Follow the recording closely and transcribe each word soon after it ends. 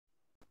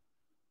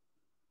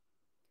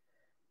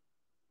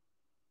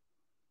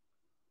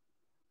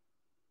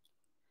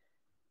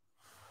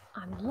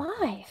I'm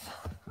live.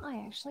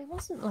 I actually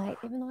wasn't late,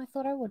 even though I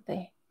thought I would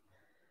be.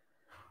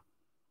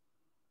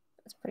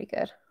 That's pretty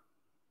good.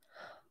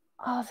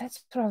 Oh,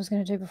 that's what I was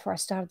going to do before I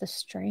started the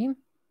stream.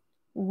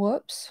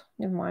 Whoops.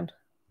 Never mind.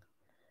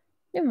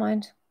 Never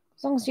mind.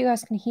 As long as you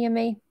guys can hear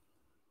me,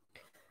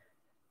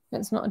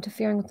 and it's not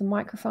interfering with the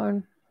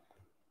microphone.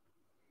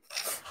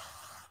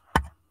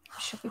 It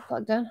should be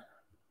plugged in.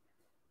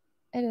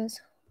 It is.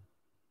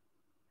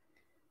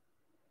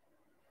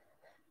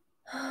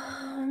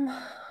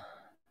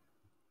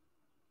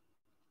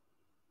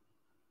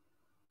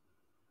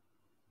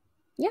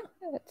 Yeah,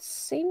 it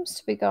seems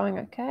to be going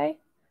okay.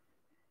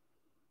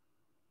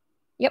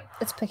 Yep,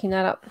 it's picking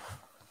that up.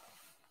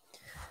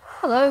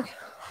 Hello.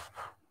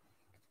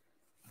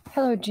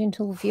 Hello,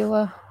 gentle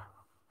viewer.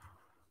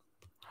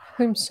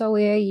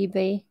 Whomsoever ye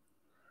be.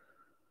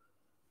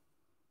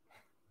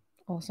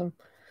 Awesome.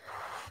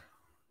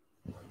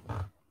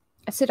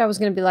 I said I was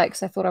going to be late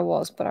because I thought I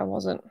was, but I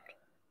wasn't.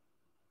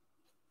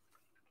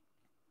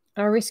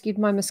 I rescued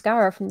my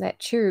mascara from that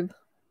tube.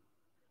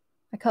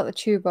 I cut the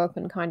tube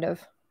open, kind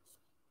of.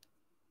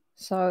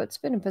 So it's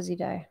been a busy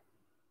day.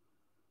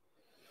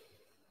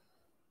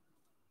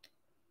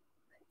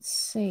 Let's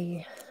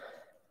see.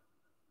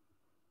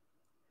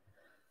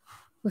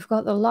 We've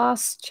got the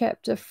last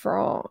chapter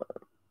from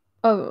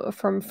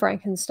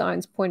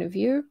Frankenstein's point of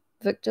view,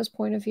 Victor's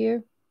point of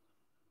view.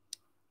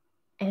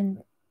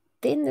 And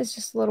then there's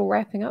just a little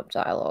wrapping up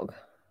dialogue.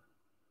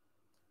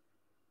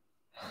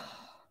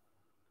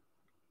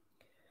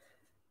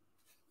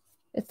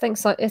 It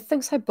thinks I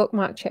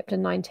bookmarked chapter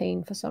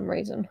 19 for some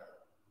reason.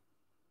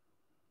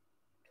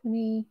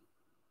 20,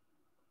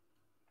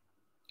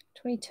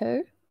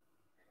 22?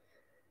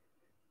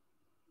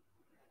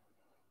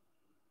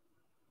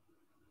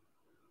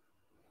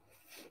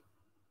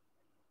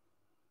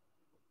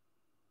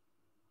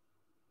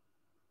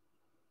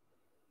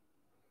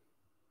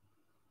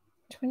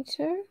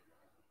 $22?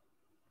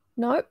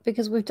 Nope,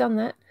 because we've done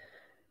that.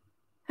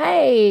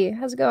 Hey,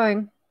 how's it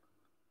going?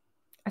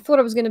 I thought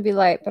I was going to be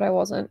late, but I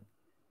wasn't.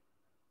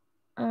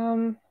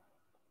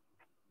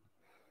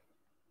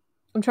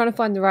 I'm trying to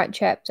find the right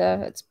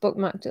chapter. It's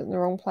bookmarked in the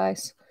wrong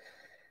place.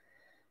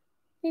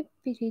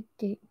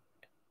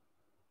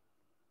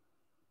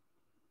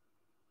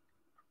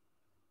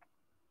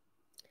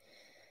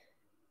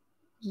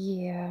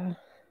 Yeah.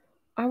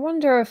 I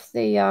wonder if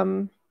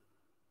the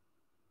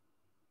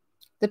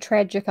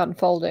tragic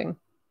unfolding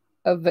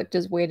of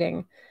Victor's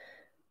wedding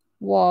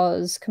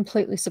was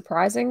completely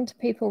surprising to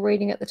people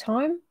reading at the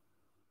time,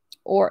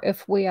 or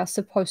if we are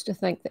supposed to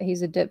think that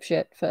he's a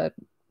dipshit for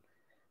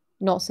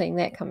not seeing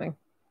that coming.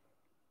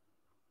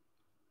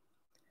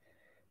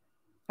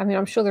 I mean,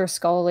 I'm sure there are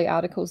scholarly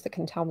articles that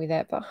can tell me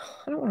that, but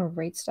I don't want to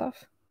read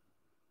stuff.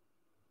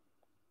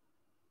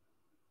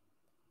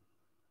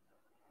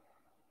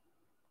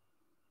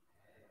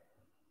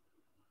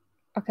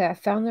 Okay, I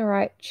found the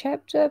right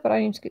chapter, but I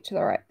need to get to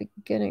the right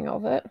beginning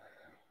of it.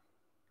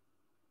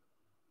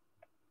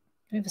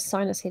 I have a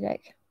sinus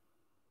headache.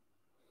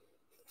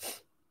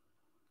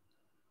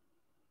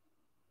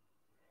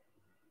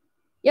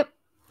 Yep,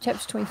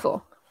 chapter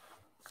 24.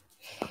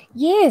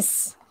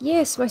 Yes,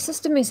 my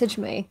sister messaged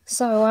me.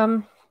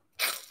 So,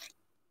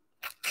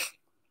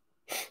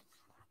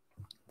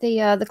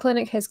 the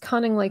clinic has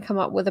cunningly come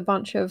up with a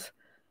bunch of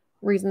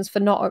reasons for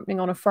not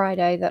opening on a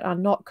Friday that are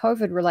not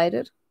COVID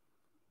related.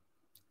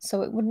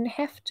 So it wouldn't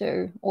have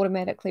to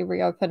automatically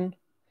reopen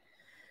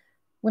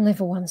when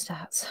level 1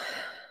 starts.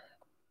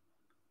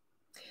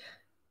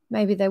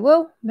 Maybe they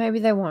will, maybe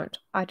they won't.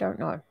 I don't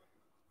know.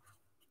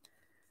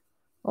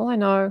 All I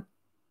know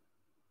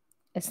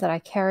is that I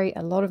carry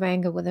a lot of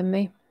anger within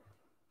me.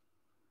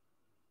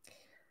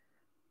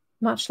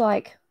 Much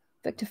like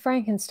Victor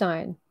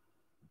Frankenstein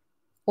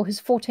or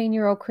his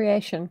 14-year-old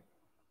creation.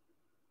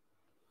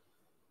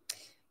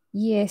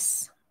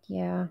 Yes,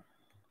 yeah.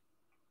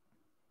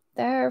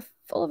 They're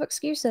full of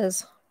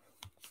excuses.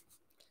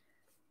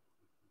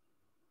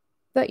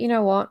 But you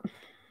know what?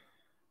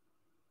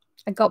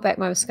 I got back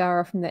my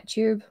mascara from that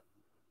tube.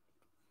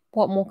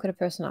 What more could a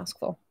person ask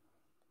for?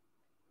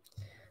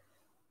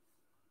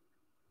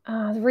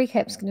 The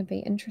recap's going to be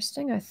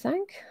interesting, I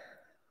think.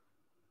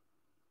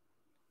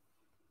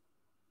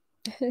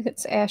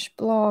 It's ash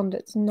blonde.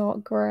 It's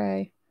not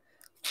grey.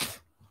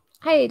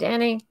 Hey,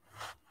 Danny.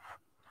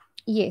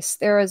 Yes,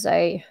 there is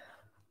a...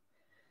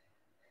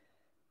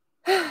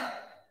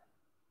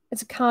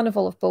 It's a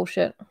carnival of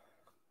bullshit.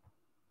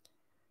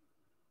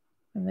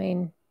 I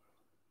mean,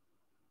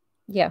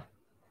 yeah.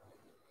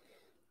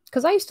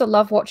 Because I used to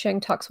love watching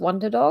Tuck's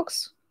Wonder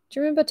Dogs. Do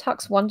you remember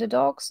Tuck's Wonder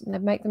Dogs? And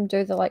they'd make them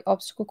do the like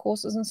obstacle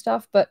courses and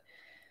stuff. But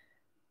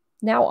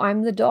now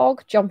I'm the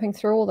dog jumping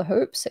through all the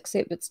hoops,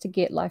 except it's to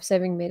get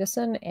life-saving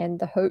medicine. And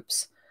the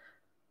hoops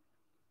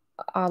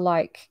are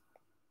like...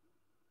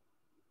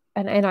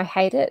 And I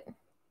hate it.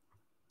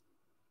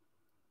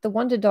 The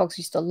Wonder Dogs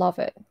used to love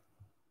it.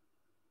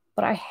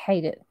 But I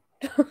hate it.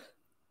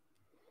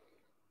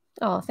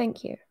 Oh,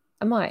 thank you.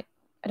 I might.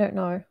 I don't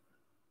know.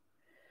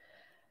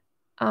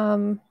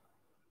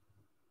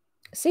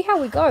 see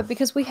how we go,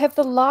 because we have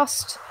the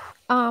last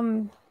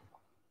hello.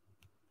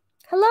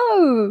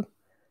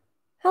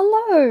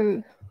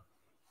 Hello.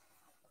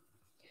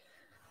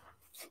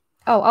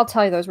 Oh, I'll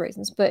tell you those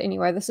reasons. But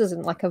anyway, this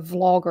isn't like a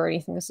vlog or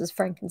anything. This is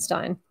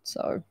Frankenstein.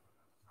 So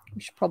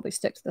we should probably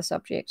stick to the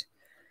subject.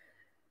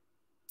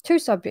 2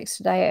 subjects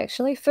today,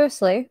 actually.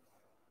 Firstly,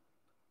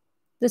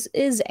 this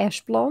is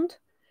ash blonde.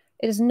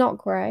 It is not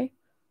grey,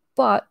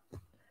 but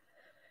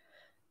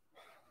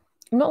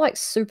I'm not like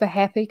super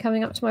happy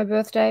coming up to my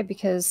birthday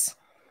because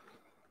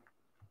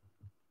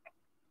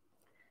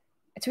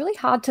it's really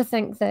hard to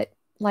think that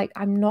like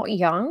I'm not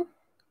young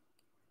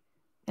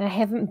and I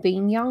haven't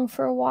been young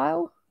for a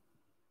while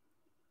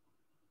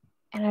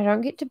and I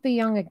don't get to be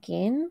young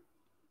again.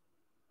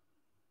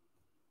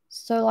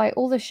 So like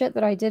all the shit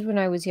that I did when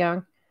I was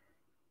young,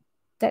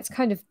 that's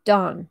kind of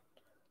done.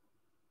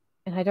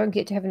 And I don't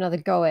get to have another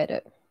go at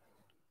it.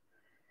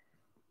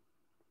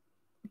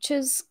 Which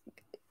is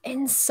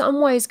in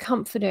some ways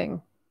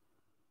comforting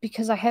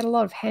because I had a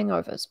lot of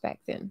hangovers back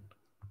then.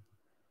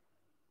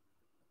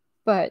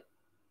 But,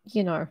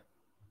 you know,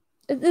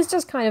 it's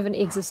just kind of an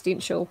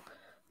existential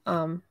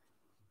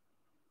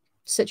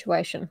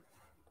situation.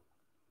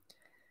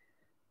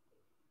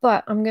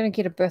 But I'm going to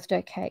get a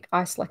birthday cake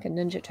iced like a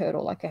Ninja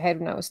Turtle like I had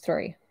when I was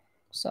 3.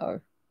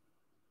 So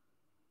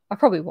I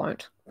probably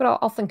won't, but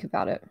I'll think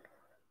about it.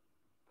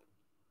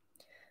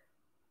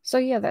 So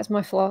yeah, that's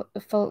my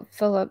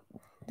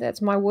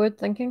that's my word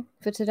thinking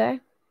for today.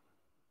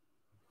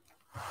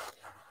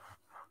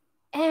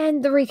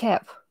 And the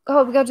recap.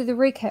 Oh, we got to do the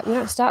recap. We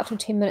don't start till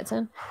 10 minutes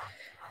in.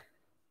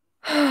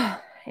 And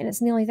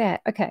it's nearly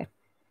that. Okay.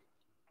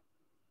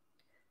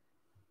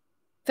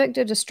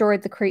 Victor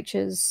destroyed the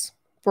creature's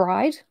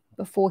bride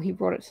before he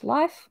brought it to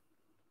life.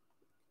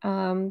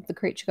 The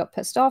creature got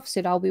pissed off,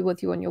 said, I'll be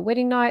with you on your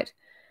wedding night.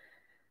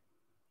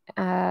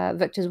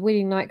 Victor's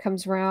wedding night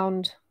comes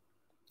around.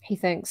 He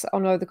thinks, oh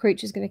no, the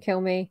creature's going to kill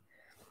me.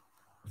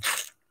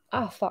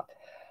 Oh, fuck.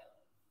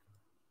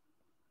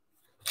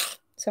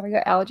 Sorry, I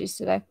got allergies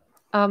today.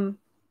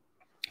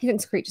 He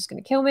thinks the creature's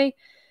going to kill me.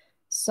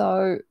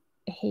 So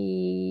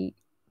he,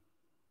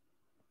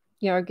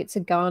 gets a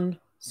gun,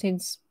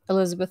 sends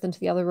Elizabeth into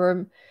the other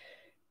room.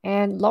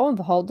 And lo and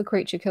behold, the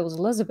creature kills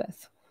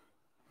Elizabeth.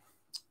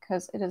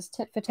 Because it is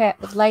tit for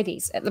tat with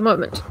ladies at the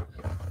moment.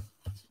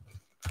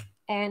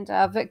 And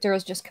Victor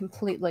is just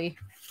completely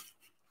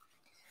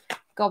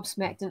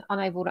gobsmacked and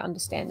unable to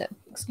understand it.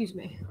 Excuse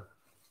me.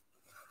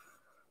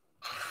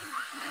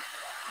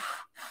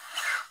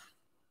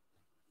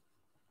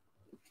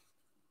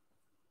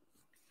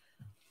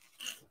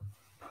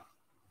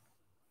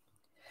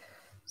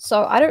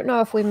 So I don't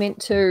know if we're meant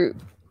to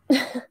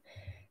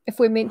if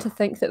we're meant to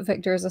think that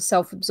Victor is a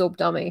self-absorbed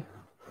dummy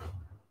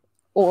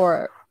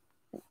or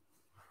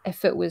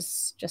if it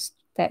was just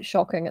that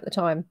shocking at the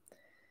time.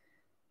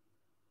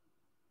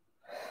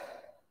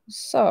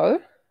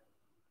 So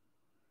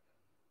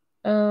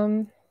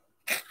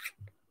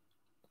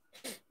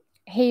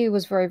he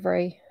was very,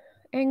 very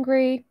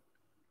angry.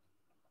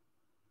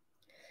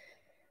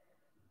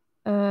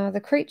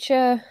 The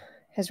creature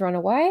has run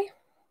away.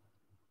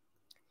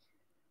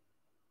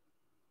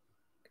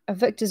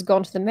 Victor's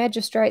gone to the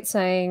magistrate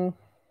saying,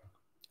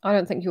 I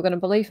don't think you're going to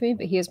believe me,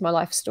 but here's my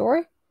life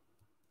story.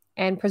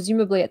 And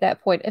presumably at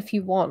that point, if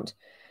you want,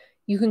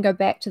 you can go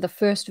back to the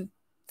first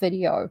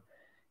video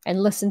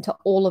and listen to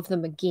all of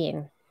them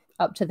again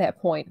up to that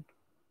point.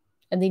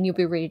 And then you'll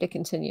be ready to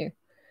continue.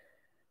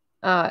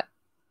 And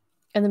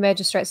the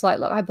magistrate's like,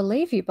 look, I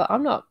believe you, but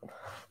I'm not.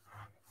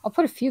 I'll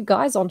put a few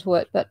guys onto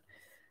it, but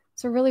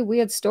it's a really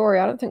weird story.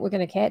 I don't think we're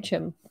going to catch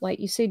him. Like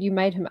you said, you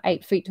made him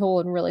 8 feet tall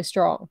and really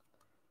strong.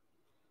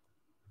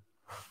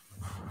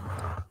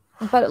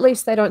 But at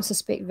least they don't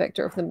suspect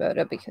Victor of the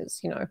murder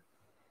because,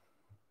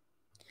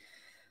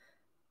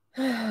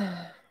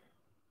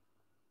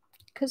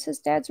 because his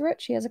dad's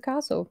rich. He has a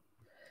castle.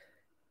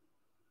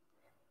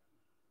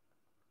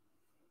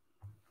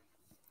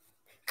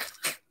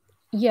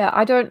 Yeah,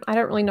 I don't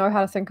really know how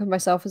to think of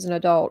myself as an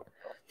adult.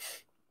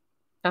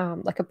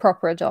 Like a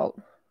proper adult.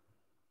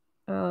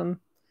 Can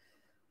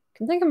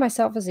think of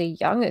myself as a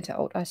young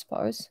adult, I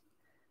suppose.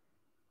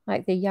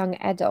 Like the young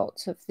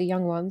adults of the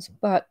young ones,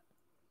 but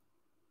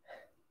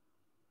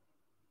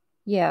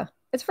yeah,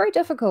 it's very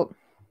difficult.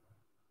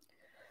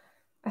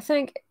 I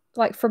think,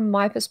 like, from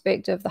my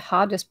perspective, the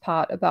hardest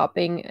part about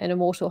being an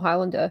immortal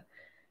Highlander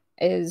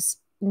is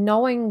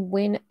knowing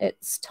when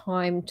it's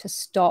time to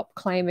stop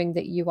claiming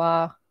that you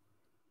are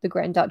the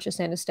Grand Duchess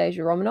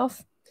Anastasia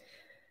Romanov.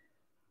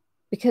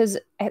 Because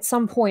at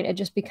some point it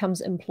just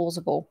becomes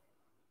implausible.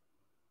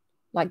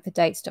 Like the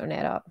dates don't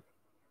add up.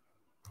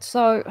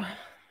 So,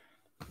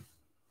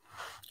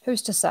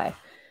 who's to say?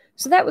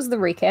 So that was the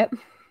recap.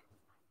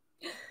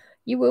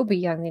 You will be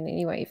young then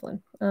anyway,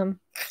 Evelyn.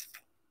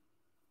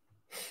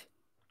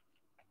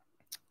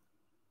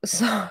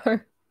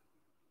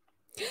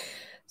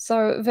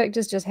 So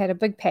Victor's just had a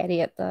big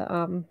patty at the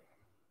where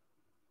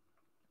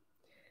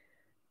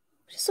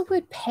does the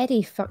word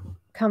patty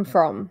come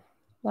from?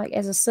 Like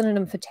as a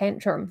synonym for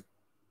tantrum.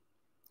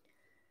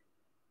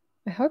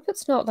 I hope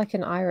it's not like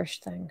an Irish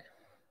thing.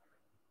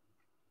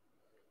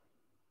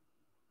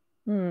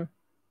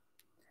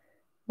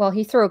 Well,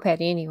 he threw a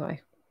party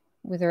anyway,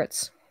 whether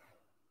it's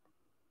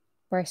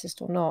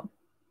racist or not.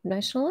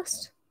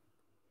 Nationalist?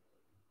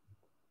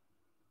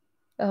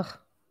 Ugh.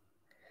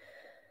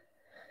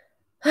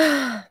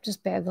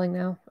 Just babbling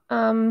now.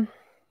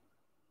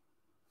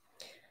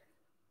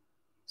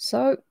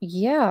 So,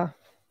 yeah.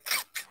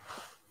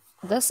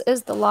 This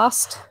is the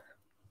last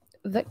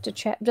Victor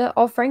chapter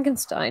of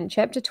Frankenstein,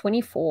 chapter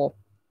 24.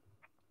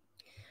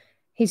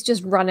 He's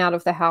just run out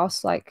of the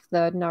house like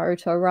the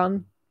Naruto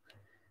run,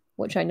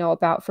 which I know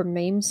about from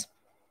memes.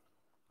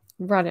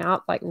 Run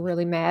out, like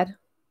really mad.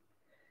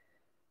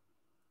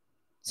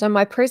 So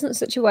my present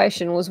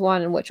situation was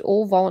one in which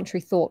all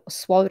voluntary thought was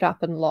swallowed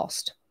up and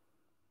lost.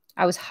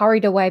 I was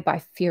hurried away by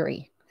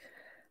fury.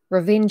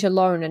 Revenge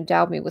alone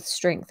endowed me with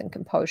strength and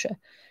composure.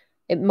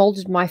 It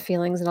molded my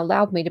feelings and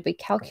allowed me to be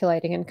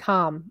calculating and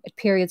calm at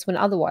periods when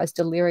otherwise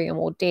delirium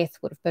or death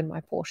would have been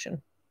my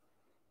portion.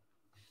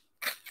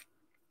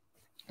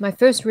 My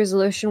first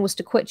resolution was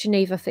to quit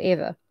Geneva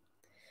forever.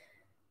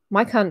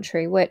 My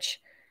country,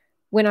 which,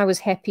 when I was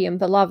happy and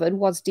beloved,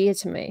 was dear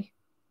to me,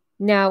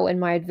 now in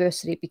my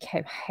adversity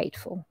became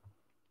hateful.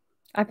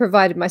 I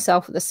provided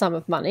myself with a sum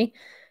of money,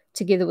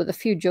 together with a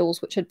few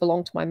jewels which had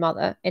belonged to my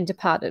mother, and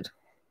departed.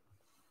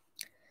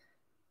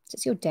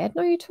 Does your dad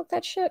know you took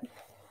that shit?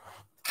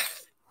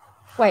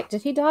 Wait,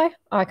 did he die?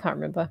 I can't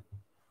remember.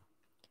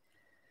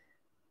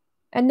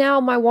 And now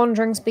my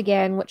wanderings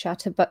began, which are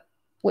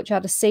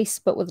to cease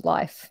but with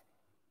life.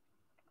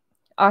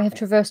 I have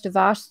traversed a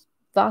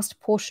vast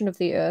portion of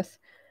the earth,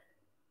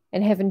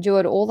 and have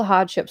endured all the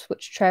hardships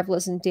which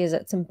travellers in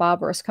deserts and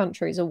barbarous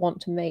countries are wont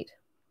to meet.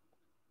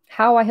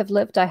 How I have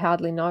lived I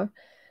hardly know.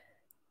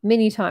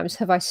 Many times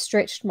have I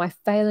stretched my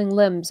failing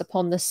limbs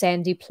upon the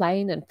sandy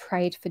plain and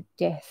prayed for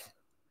death.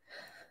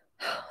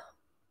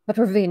 But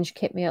revenge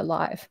kept me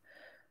alive.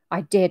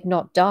 I dared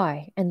not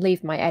die and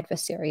leave my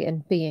adversary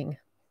in being.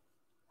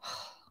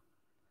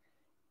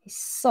 He's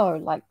so,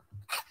 like...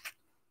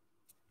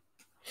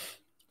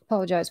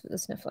 Apologise for the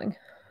sniffling.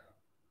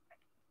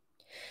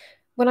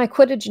 When I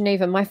quitted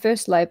Geneva, my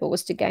first labour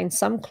was to gain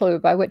some clue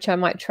by which I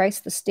might trace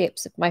the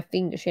steps of my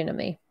fiendish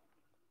enemy.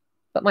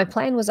 But my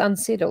plan was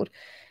unsettled,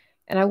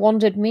 and I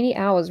wandered many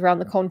hours round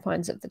the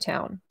confines of the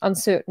town,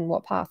 uncertain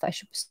what path I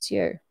should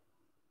pursue.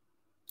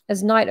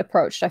 As night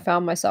approached, I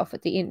found myself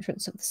at the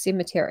entrance of the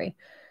cemetery,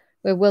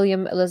 where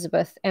William,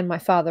 Elizabeth, and my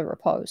father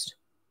reposed.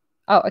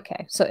 Oh,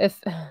 okay. So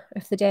if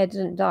the dad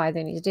didn't die,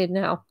 then he's dead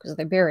now, because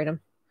they buried him.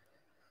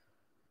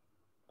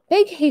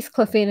 Big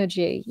Heathcliff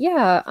energy.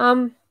 Yeah,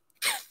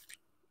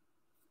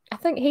 I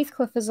think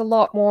Heathcliff is a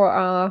lot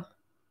more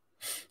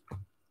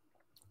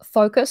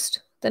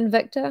focused than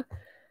Victor.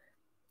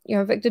 You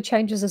know, Victor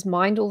changes his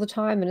mind all the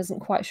time and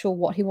isn't quite sure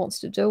what he wants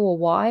to do or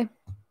why.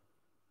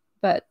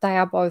 But they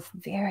are both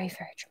very,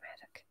 very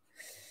dramatic.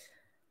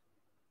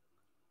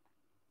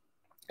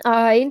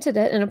 I entered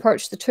it and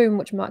approached the tomb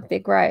which marked their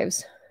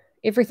graves.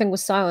 Everything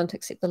was silent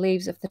except the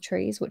leaves of the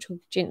trees, which were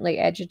gently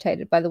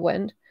agitated by the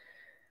wind.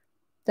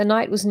 The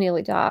night was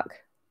nearly dark,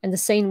 and the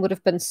scene would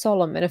have been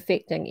solemn and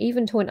affecting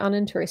even to an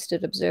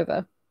uninterested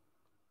observer.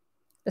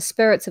 The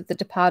spirits of the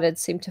departed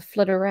seemed to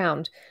flit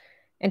around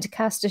and to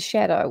cast a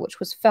shadow which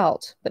was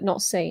felt but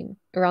not seen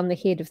around the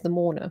head of the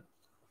mourner.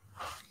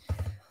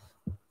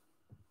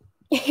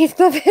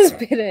 Heathcliff has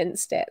better in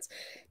stats.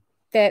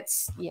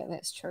 That's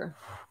true.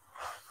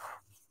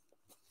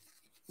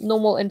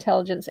 Normal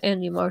intelligence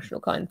and the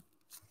emotional kind.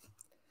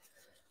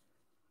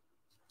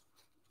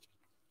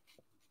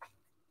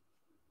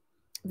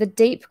 The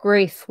deep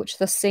grief which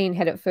this scene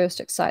had at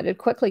first excited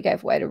quickly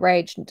gave way to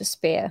rage and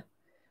despair.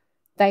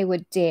 They were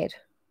dead,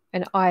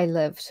 and I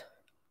lived.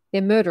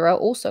 Their murderer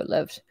also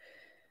lived,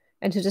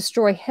 and to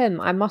destroy him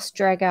I must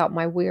drag out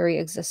my weary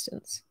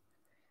existence.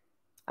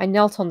 I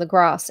knelt on the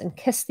grass and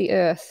kissed the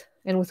earth,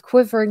 and with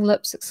quivering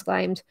lips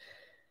exclaimed,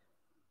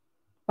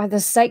 "By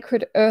the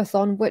sacred earth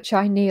on which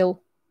I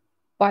kneel,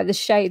 by the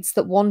shades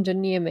that wander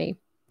near me,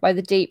 by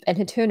the deep and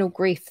eternal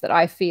grief that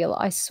I feel,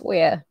 I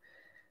swear,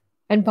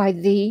 and by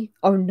thee,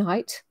 O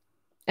night,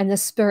 and the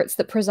spirits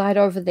that preside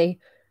over thee,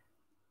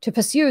 to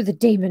pursue the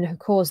demon who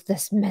caused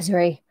this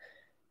misery,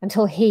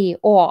 until he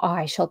or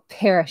I shall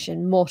perish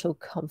in mortal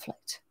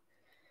conflict.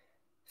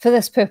 For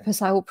this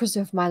purpose I will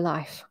preserve my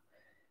life.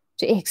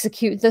 To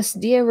execute this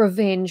dear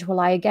revenge will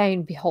I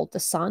again behold the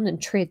sun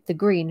and tread the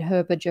green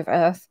herbage of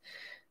earth,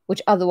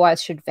 which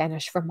otherwise should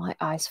vanish from my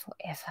eyes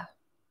forever.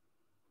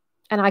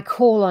 And I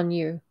call on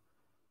you,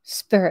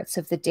 spirits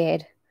of the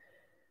dead,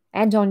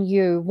 and on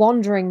you,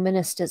 wandering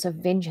ministers of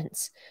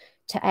vengeance,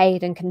 to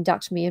aid and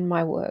conduct me in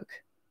my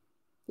work.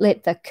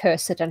 Let the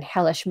cursed and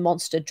hellish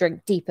monster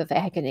drink deep of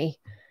agony.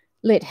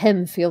 Let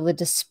him feel the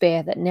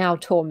despair that now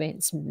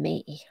torments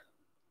me."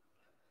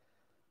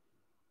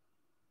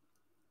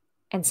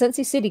 And since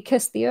he said he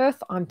kissed the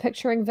earth, I'm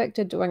picturing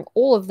Victor doing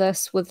all of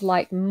this with,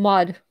 like,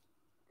 mud,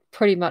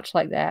 pretty much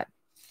like that.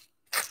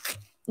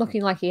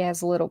 Looking like he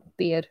has a little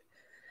beard.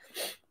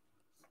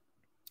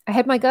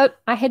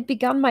 I had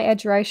begun my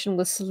adoration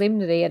with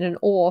solemnity and an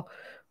awe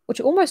which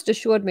almost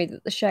assured me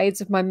that the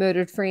shades of my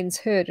murdered friends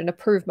heard and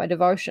approved my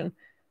devotion.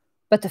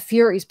 But the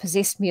furies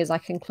possessed me as I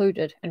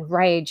concluded, and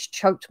rage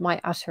choked my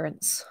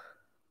utterance.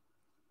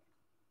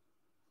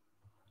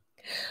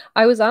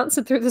 I was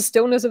answered through the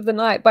stillness of the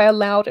night by a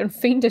loud and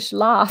fiendish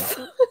laugh.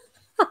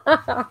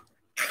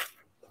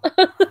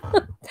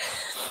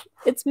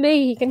 It's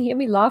me. He can hear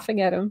me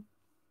laughing at him.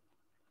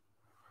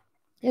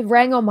 It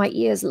rang on my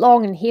ears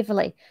long and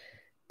heavily.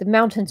 The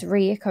mountains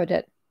re-echoed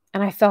it,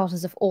 and I felt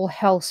as if all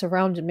hell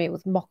surrounded me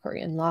with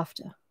mockery and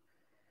laughter.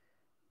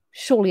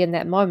 Surely in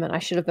that moment I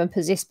should have been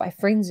possessed by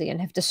frenzy and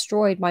have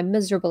destroyed my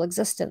miserable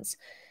existence,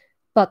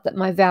 but that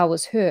my vow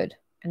was heard,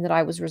 and that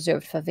I was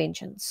reserved for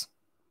vengeance.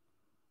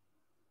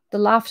 The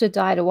laughter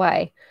died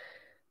away,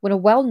 when a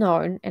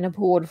well-known and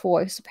abhorred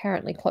voice,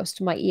 apparently close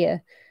to my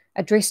ear,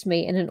 addressed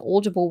me in an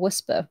audible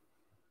whisper.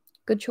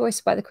 Good choice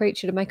by the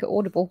creature to make it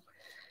audible.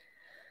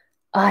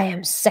 I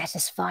am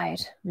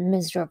satisfied,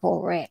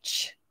 miserable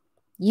wretch.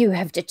 You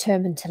have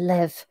determined to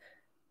live,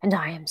 and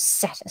I am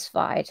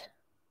satisfied.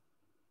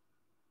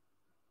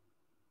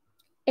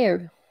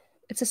 Ew,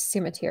 it's a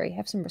cemetery.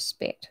 Have some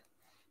respect.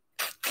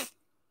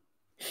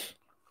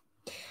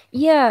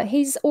 Yeah,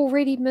 he's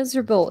already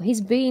miserable.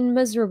 He's been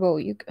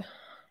miserable.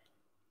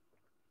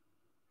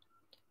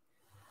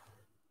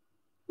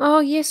 Oh,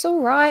 yes,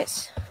 all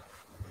right.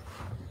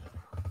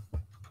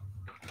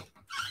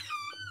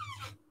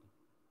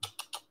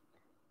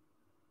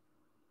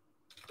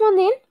 Come on,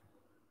 then.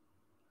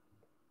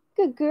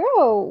 Good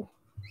girl.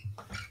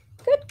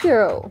 Good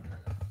girl.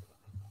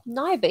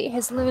 Naibi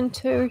has learned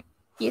to...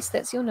 Yes,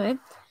 that's your name.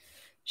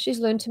 She's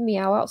learned to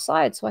meow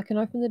outside so I can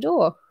open the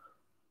door.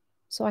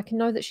 So I can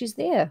know that she's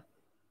there.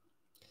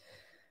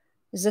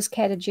 Is this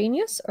cat a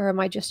genius, or am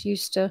I just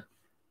used to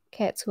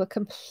cats who are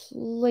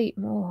complete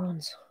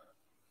morons?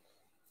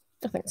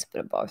 I think it's a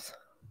bit of both.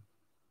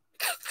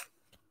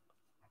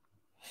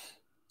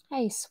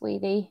 Hey,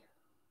 sweetie.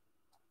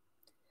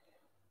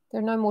 There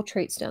are no more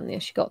treats down there.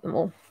 She got them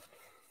all.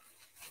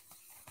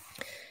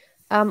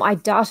 I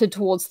darted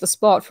towards the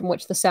spot from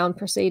which the sound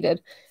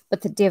proceeded,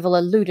 but the devil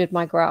eluded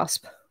my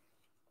grasp.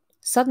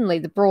 Suddenly,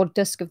 the broad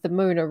disk of the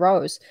moon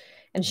arose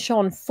and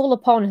shone full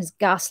upon his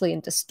ghastly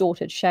and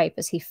distorted shape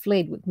as he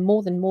fled with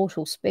more than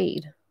mortal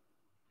speed.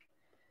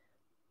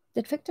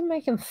 Did Victor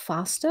make him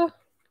faster?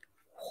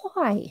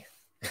 Why?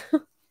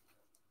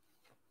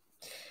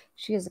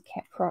 She is a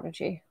cat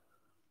prodigy.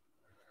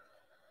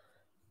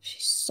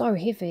 She's so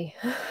heavy.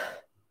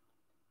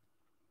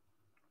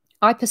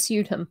 I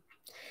pursued him,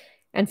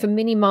 and for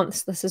many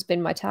months this has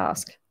been my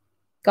task.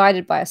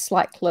 Guided by a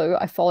slight clue,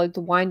 I followed the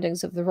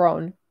windings of the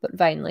Rhone, but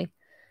vainly.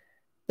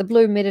 The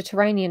blue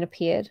Mediterranean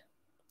appeared,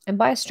 and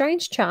by a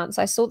strange chance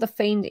I saw the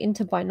fiend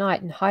enter by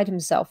night and hide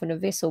himself in a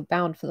vessel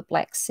bound for the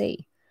Black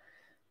Sea.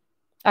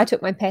 I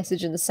took my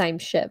passage in the same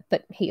ship,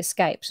 but he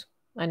escaped.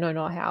 I know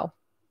not how.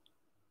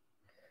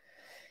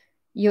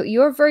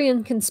 You're a very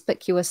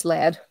inconspicuous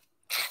lad.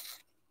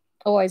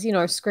 Always,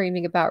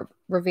 screaming about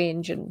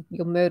revenge and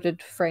your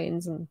murdered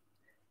friends and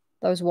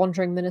those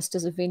wandering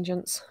ministers of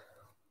vengeance.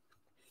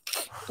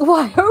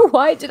 Why, oh,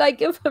 why did I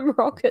give him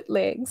rocket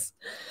legs?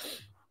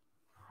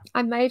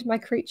 I made my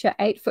creature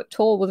 8 foot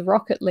tall with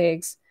rocket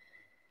legs.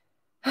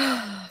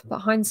 But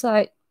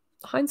hindsight's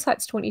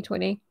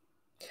 2020.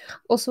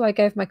 Also, I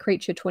gave my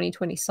creature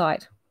 2020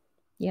 sight.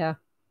 Yeah.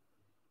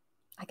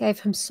 I gave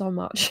him so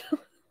much.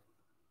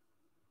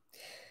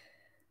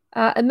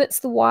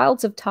 Amidst the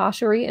wilds of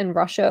Tartary and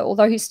Russia,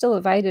 although he still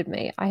evaded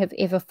me, I have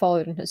ever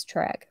followed in his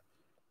track.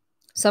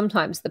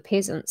 Sometimes the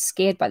peasants,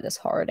 scared by this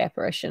horrid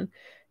apparition,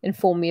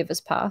 informed me of his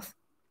path.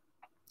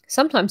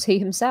 Sometimes he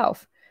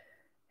himself,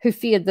 who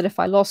feared that if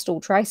I lost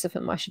all trace of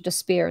him I should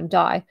despair and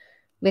die,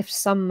 left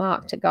some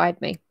mark to guide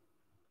me.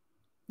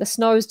 The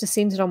snows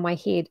descended on my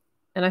head,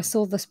 and I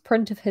saw this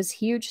print of his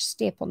huge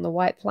step on the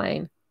white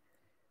plain.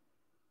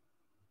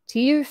 To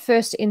you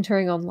first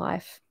entering on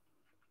life,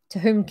 to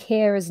whom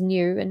care is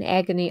new and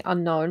agony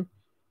unknown,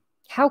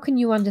 how can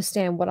you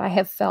understand what I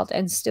have felt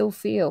and still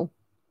feel?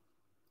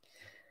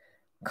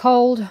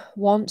 Cold,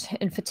 want,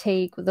 and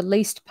fatigue were the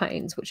least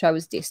pains which I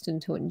was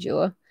destined to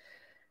endure.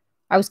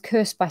 I was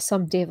cursed by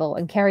some devil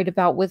and carried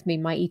about with me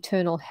my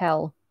eternal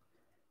hell.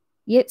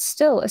 Yet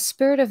still a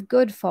spirit of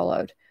good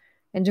followed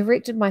and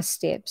directed my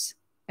steps,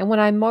 and when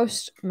I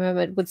most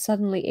murmured would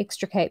suddenly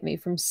extricate me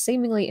from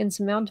seemingly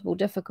insurmountable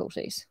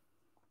difficulties.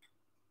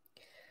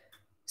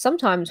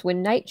 Sometimes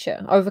when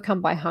nature, overcome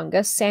by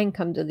hunger,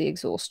 sank under the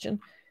exhaustion,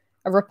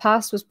 a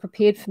repast was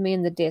prepared for me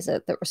in the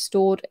desert that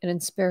restored and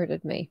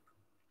inspirited me.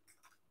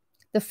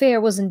 The fare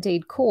was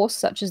indeed coarse,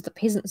 such as the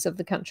peasants of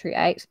the country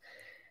ate,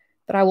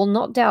 but I will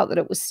not doubt that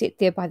it was set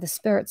there by the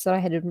spirits that I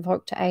had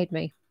invoked to aid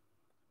me.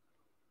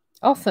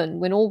 Often,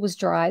 when all was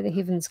dry, the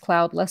heavens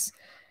cloudless,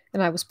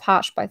 and I was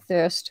parched by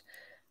thirst,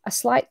 a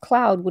slight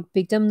cloud would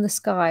bedim the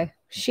sky,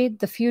 shed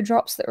the few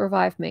drops that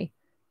revived me,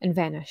 and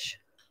vanish.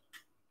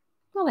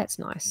 Well, that's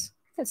nice.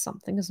 That's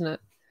something, isn't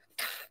it?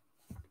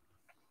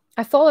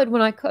 I followed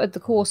when I could the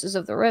courses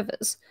of the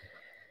rivers,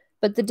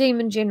 but the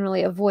demon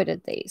generally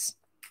avoided these,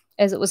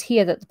 as it was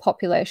here that the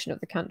population of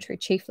the country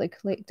chiefly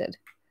collected.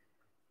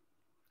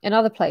 In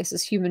other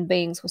places, human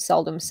beings were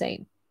seldom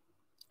seen,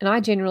 and I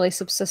generally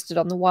subsisted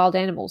on the wild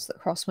animals that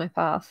crossed my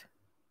path.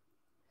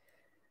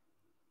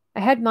 I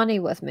had money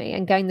with me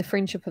and gained the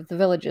friendship of the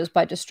villagers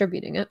by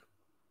distributing it,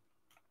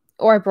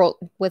 or I brought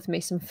with me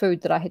some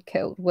food that I had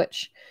killed,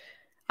 which,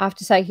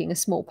 after taking a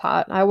small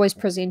part, I always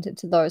presented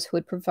to those who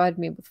would provide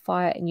me with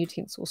fire and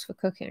utensils for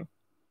cooking.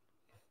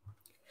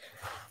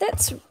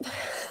 That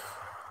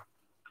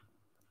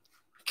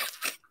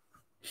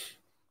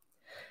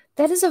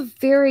is a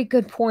very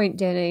good point,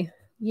 Danny.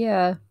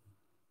 Yeah.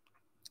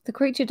 The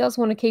creature does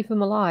want to keep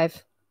him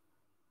alive.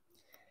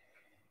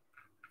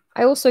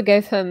 I also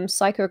gave him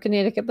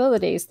psychokinetic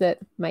abilities that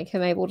make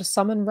him able to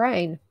summon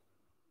rain.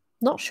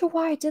 Not sure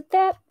why I did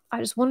that. I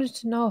just wanted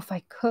to know if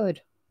I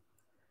could.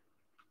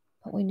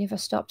 But we never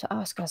stop to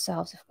ask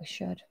ourselves if we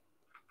should.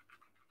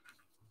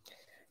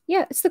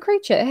 Yeah, it's the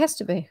creature. It has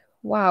to be.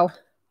 Wow.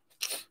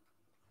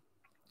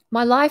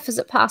 My life as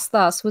it passed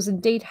thus was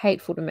indeed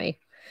hateful to me,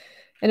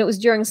 and it was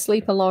during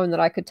sleep alone that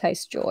I could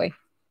taste joy.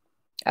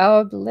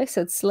 Oh,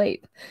 blessed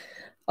sleep.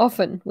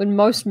 Often, when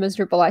most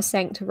miserable, I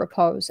sank to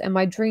repose, and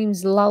my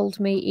dreams lulled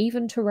me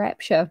even to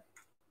rapture.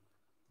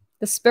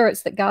 The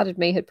spirits that guarded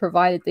me had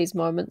provided these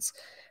moments,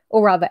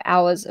 or rather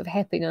hours of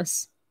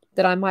happiness,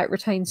 that I might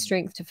retain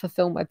strength to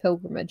fulfill my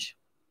pilgrimage.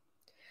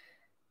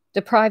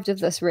 Deprived of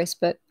this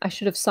respite, I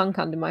should have sunk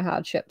under my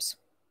hardships.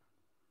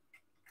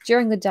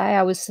 During the day,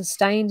 I was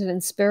sustained and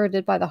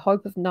inspirited by the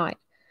hope of night,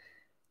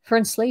 for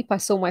in sleep I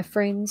saw my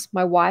friends,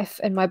 my wife,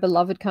 and my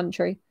beloved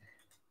country.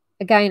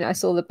 Again I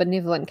saw the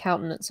benevolent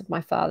countenance of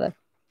my father,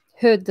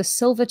 heard the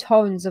silver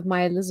tones of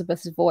my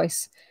Elizabeth's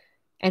voice,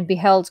 and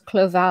beheld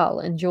Clerval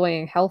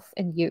enjoying health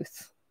and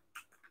youth.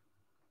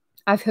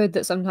 I've heard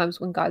that sometimes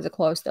when guys are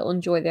close, they'll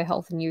enjoy their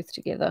health and youth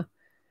together.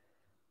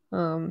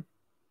 It's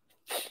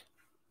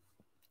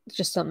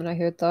just something I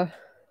heard, though.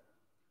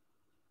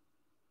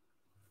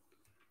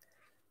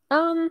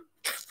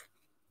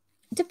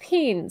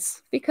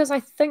 Depends, because I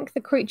think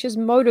the creature's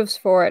motives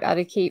for it are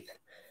to keep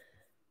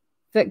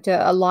Victor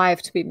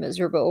alive to be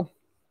miserable.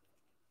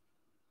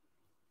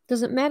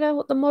 Does it matter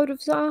what the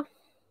motives are?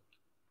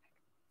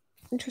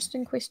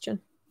 Interesting question.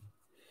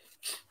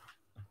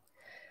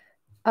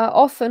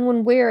 Often,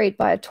 when wearied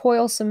by a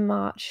toilsome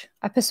march,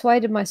 I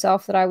persuaded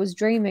myself that I was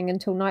dreaming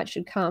until night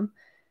should come,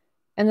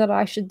 and that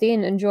I should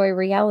then enjoy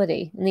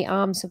reality in the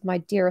arms of my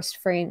dearest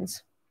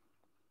friends.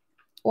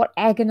 What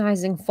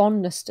agonizing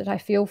fondness did I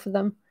feel for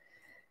them?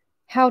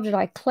 How did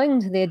I cling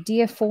to their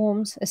dear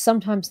forms, as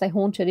sometimes they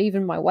haunted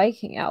even my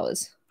waking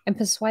hours, and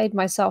persuade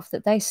myself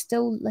that they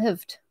still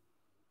lived?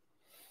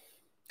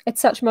 At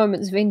such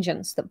moments,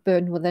 vengeance that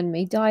burned within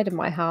me died in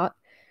my heart,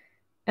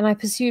 and I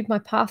pursued my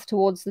path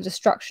towards the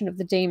destruction of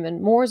the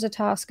demon more as a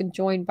task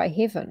enjoined by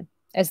heaven,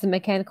 as the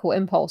mechanical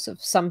impulse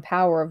of some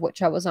power of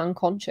which I was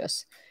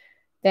unconscious,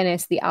 than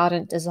as the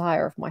ardent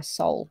desire of my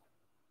soul.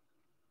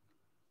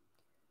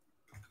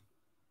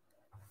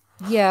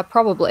 Yeah,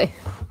 probably.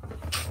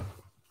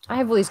 I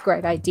have all these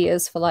great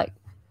ideas for, like,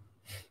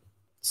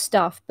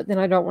 stuff, but then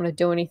I don't want to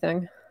do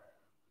anything. It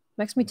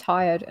makes me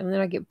tired, and then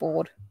I get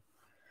bored.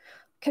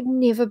 Could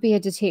never be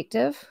a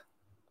detective.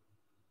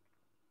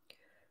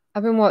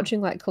 I've been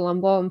watching, like,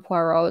 Columbo and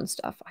Poirot and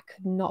stuff. I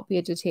could not be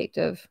a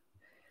detective.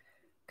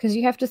 Because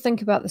you have to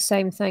think about the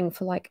same thing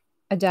for, like,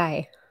 a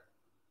day.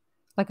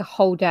 Like, a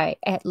whole day,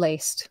 at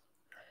least.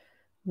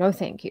 No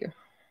thank you.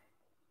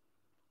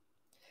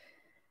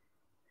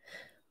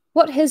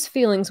 What his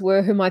feelings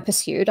were whom I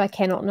pursued, I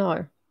cannot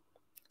know.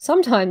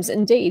 Sometimes,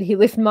 indeed, he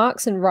left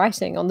marks in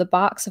writing on the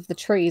barks of the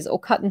trees or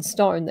cut in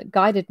stone that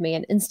guided me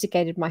and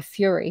instigated my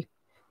fury.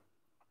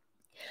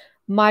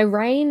 My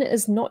reign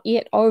is not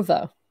yet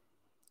over.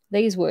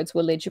 These words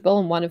were legible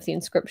in one of the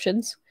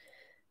inscriptions.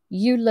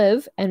 You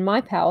live, and my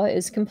power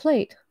is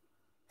complete.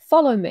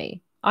 Follow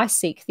me. I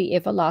seek the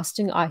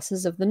everlasting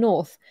ices of the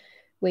north,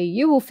 where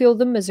you will feel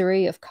the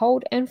misery of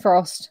cold and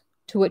frost,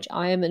 to which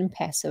I am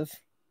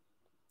impassive.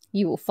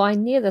 You will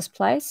find near this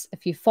place,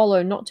 if you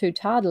follow not too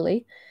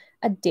tardily,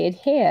 a dead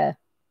hare.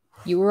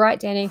 You were right,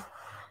 Danny.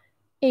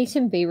 Eat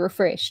and be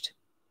refreshed.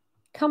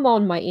 Come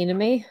on, my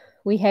enemy.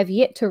 We have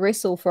yet to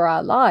wrestle for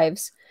our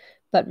lives,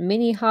 but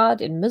many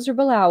hard and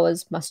miserable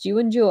hours must you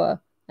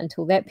endure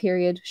until that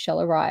period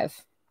shall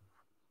arrive.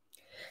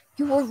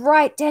 You were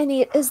right, Danny.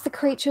 It is the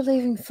creature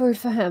leaving food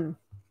for him.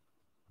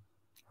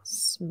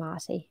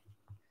 Smarty.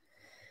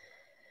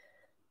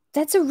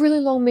 That's a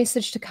really long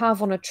message to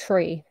carve on a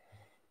tree.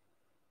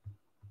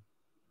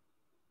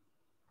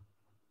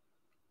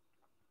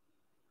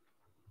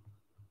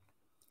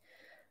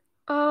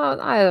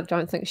 I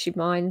don't think she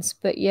minds,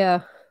 but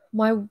yeah,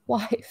 my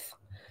wife.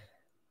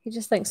 He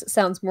just thinks it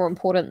sounds more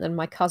important than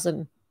my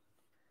cousin,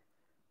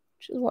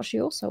 which is what she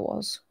also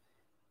was.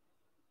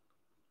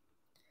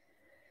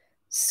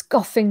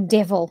 Scoffing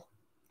devil!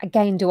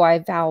 Again do I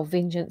vow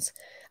vengeance.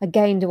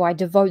 Again do I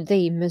devote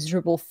thee,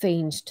 miserable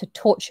fiend, to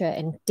torture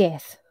and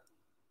death.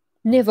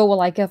 Never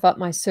will I give up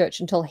my search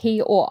until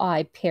he or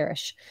I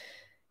perish,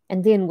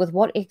 And then with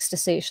what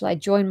ecstasy shall I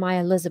join my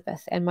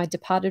Elizabeth and my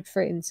departed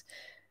friends,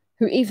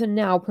 who even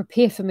now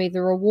prepare for me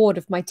the reward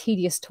of my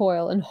tedious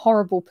toil and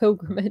horrible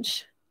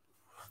pilgrimage?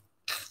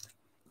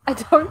 I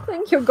don't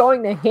think you're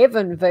going to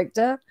heaven,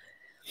 Victor.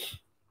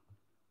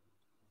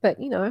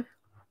 But, you know.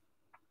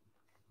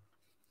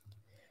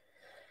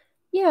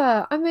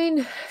 Yeah, I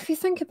mean, if you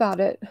think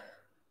about it,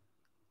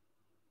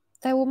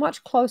 they were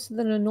much closer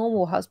than a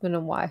normal husband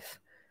and wife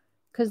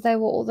because they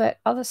were all that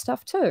other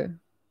stuff too.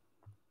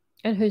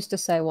 And who's to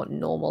say what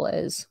normal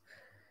is,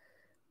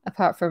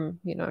 apart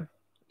from, you know,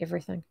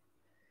 everything.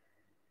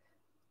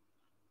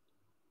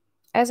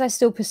 As I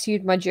still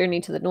pursued my journey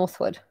to the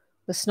northward,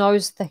 the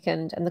snows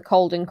thickened and the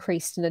cold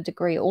increased in a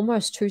degree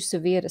almost too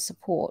severe to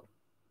support.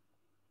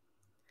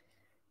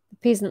 The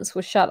peasants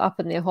were shut up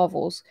in their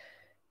hovels,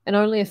 and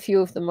only a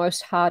few of the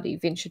most hardy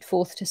ventured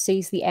forth to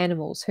seize the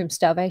animals whom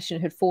starvation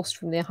had forced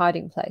from their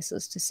hiding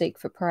places to seek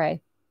for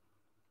prey.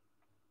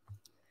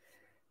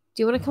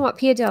 "Do you want to come up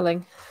here,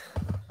 darling?"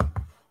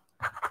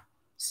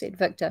 said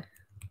Victor.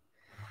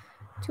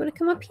 "Do you want to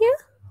come up here?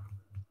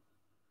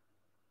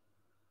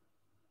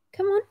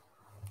 Come on.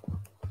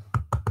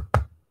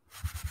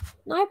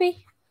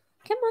 Nibby,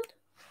 come on."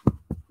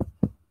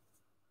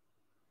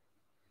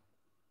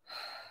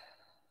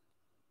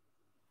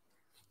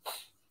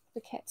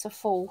 The cats are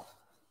full.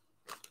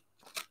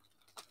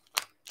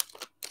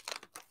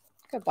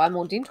 Go buy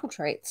more dental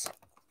treats.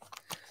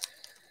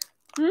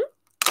 Hmm?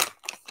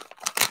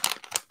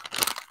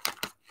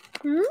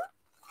 Ooh!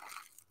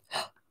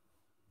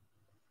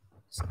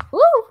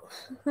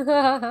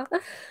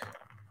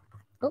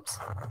 Oops.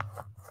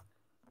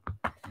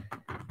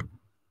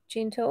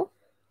 Gentle.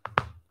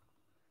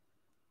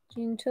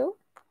 Gentle.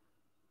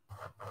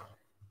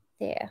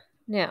 There.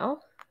 Now,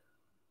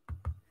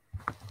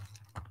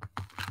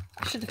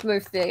 I should have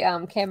moved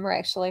the camera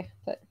actually,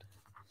 but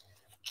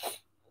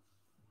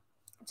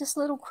just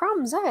little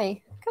crumbs, eh?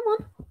 Come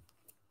on.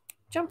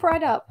 Jump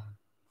right up.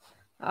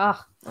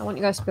 Ah, I want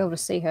you guys to be able to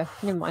see her.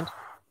 Never mind.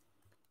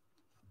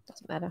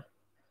 Doesn't matter.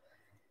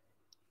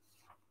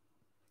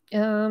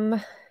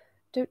 The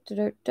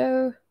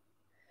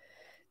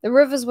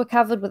rivers were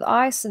covered with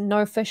ice and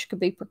no fish could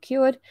be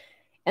procured,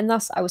 and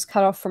thus I was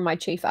cut off from my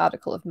chief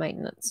article of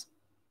maintenance.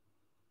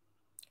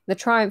 The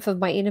triumph of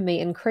my enemy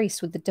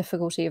increased with the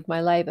difficulty of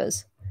my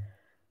labours.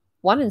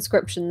 One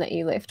inscription that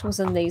he left was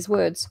in these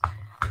words.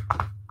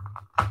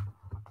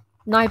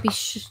 Nibby,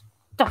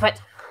 stop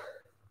it!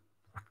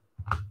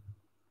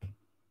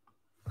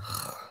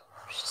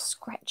 She's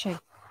scratching.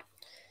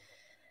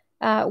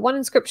 One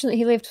inscription that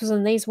he left was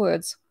in these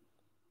words.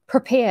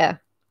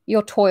 Prepare,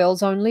 your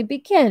toils only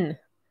begin.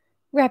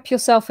 Wrap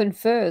yourself in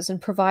furs and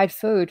provide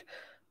food,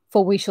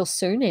 for we shall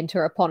soon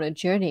enter upon a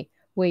journey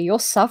where your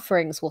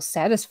sufferings will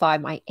satisfy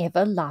my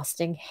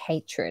everlasting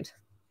hatred.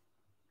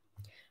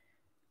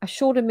 A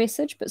shorter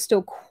message, but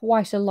still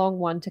quite a long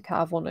one to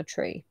carve on a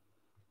tree.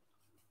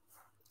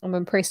 I'm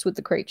impressed with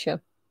the creature.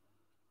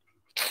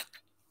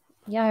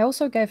 Yeah, I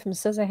also gave him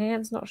scissor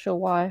hands, not sure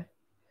why.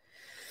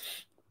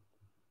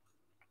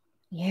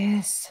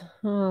 Yes.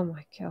 Oh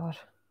my god.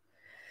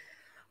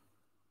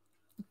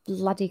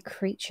 Bloody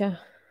creature.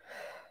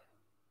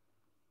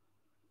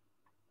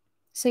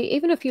 See,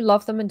 even if you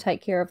love them and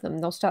take care of them,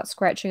 they'll start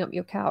scratching up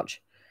your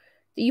couch.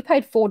 That you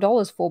paid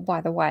 $4 for, by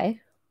the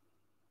way.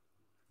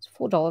 It's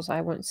 $4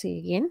 I won't see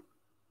again.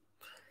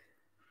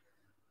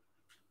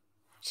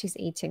 She's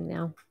eating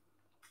now.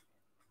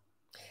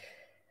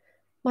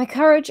 My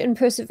courage and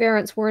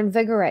perseverance were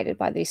invigorated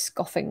by these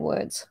scoffing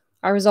words.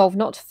 I resolved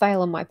not to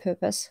fail in my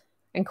purpose,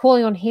 and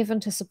calling on heaven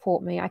to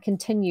support me, I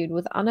continued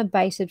with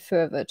unabated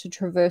fervour to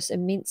traverse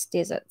immense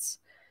deserts,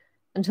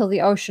 until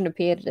the ocean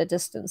appeared at a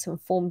distance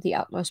and formed the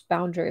utmost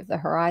boundary of the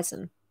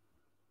horizon.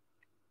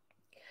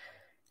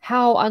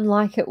 How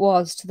unlike it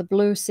was to the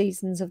blue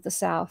seasons of the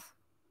south!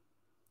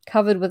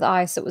 Covered with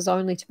ice, it was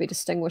only to be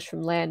distinguished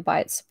from land by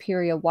its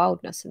superior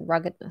wildness and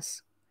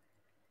ruggedness.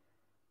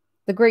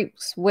 The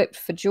Greeks wept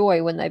for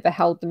joy when they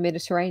beheld the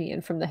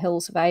Mediterranean from the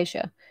hills of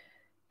Asia,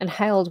 and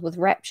hailed with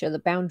rapture the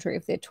boundary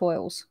of their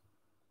toils.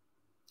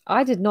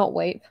 I did not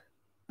weep,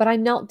 but I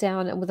knelt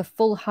down and with a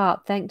full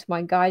heart thanked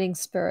my guiding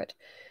spirit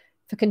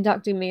for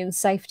conducting me in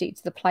safety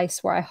to the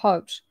place where I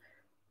hoped,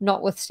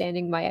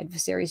 notwithstanding my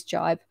adversary's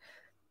jibe,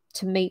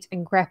 to meet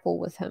and grapple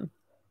with him.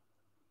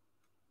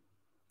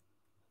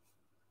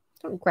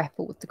 Don't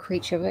grapple with the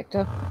creature,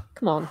 Victor.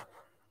 Come on.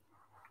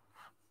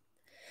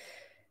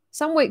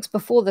 Some weeks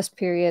before this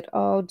period,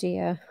 oh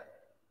dear.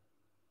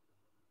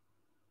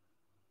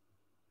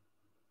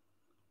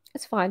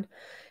 It's fine.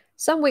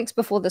 Some weeks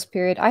before this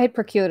period, I had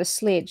procured a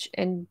sledge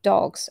and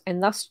dogs,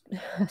 and thus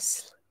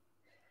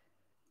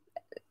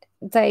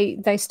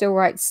they still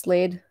write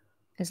sled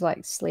as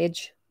like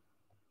sledge.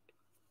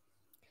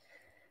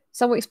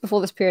 Some weeks before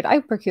this period, I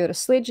procured a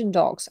sledge and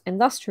dogs, and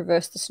thus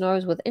traversed the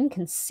snows with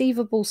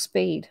inconceivable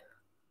speed.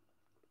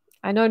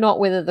 I know not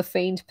whether the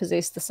fiend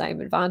possessed the same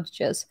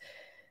advantages,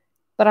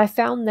 but I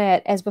found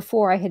that, as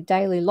before I had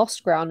daily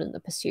lost ground in the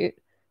pursuit,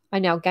 I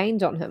now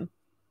gained on him.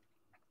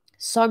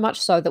 So much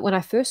so that when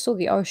I first saw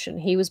the ocean,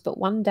 he was but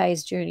 1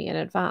 day's journey in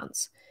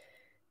advance,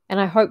 and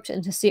I hoped to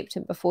intercept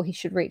him before he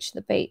should reach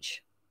the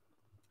beach.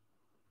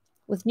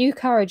 With new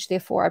courage,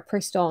 therefore, I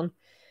pressed on,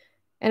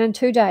 and in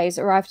 2 days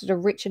arrived at a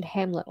wretched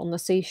hamlet on the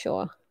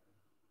seashore.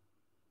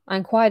 I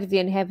inquired of the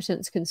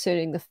inhabitants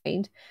concerning the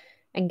fiend,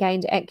 and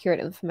gained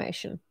accurate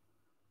information.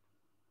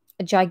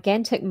 A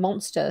gigantic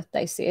monster,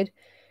 they said,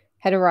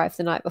 had arrived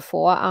the night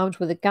before, armed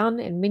with a gun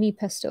and many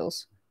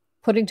pistols,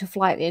 putting to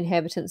flight the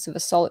inhabitants of a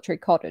solitary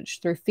cottage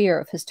through fear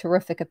of his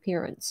terrific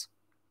appearance.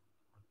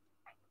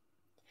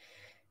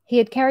 He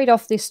had carried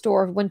off their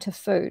store of winter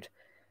food,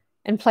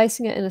 and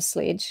placing it in a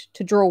sledge,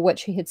 to draw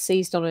which he had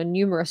seized on a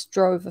numerous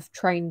drove of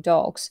trained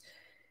dogs,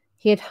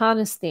 he had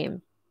harnessed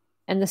them,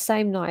 and the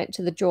same night,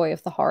 to the joy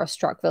of the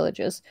horror-struck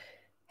villagers,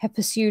 had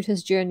pursued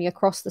his journey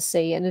across the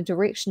sea in a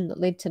direction that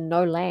led to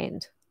no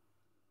land,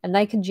 and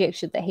they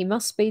conjectured that he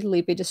must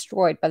speedily be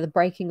destroyed by the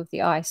breaking of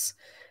the ice,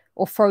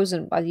 or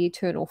frozen by the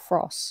eternal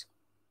frosts.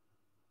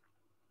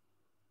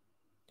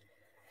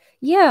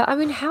 Yeah, I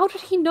mean, how did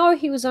he know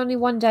he was only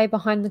 1 day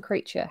behind the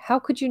creature? How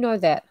could you know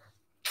that?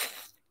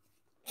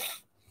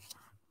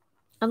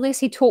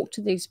 Unless he talked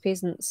to these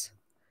peasants.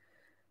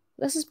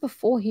 This is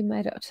before he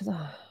made it to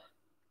the...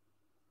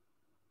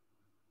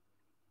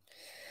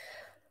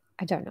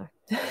 I don't know.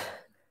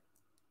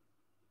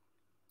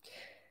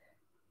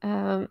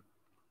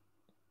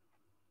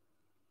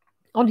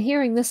 On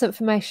hearing this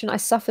information, I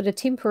suffered a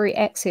temporary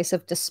access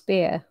of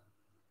despair.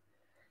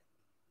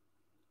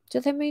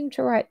 Do they mean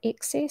to write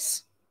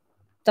excess?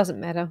 Doesn't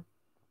matter.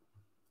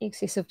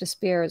 Excess of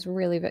despair is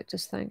really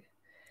Victor's thing.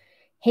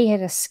 He had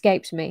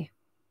escaped me,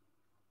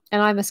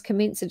 and I must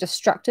commence a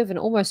destructive and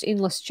almost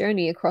endless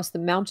journey across the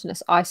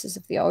mountainous ices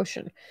of the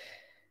ocean,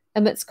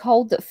 amidst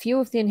cold that few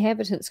of the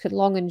inhabitants could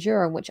long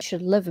endure, in which I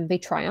should live and be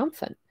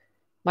triumphant.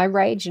 My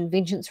rage and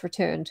vengeance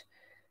returned,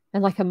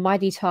 and like a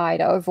mighty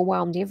tide, I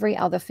overwhelmed every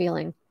other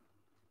feeling.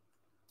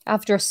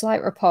 After a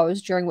slight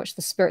repose, during which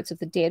the spirits of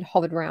the dead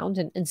hovered round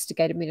and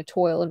instigated me to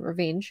toil and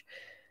revenge,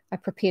 I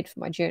prepared for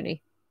my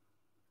journey.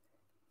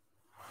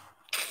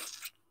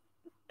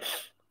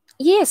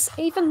 Yes,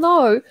 even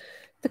though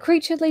the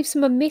creature leaves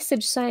him a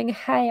message saying,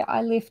 hey,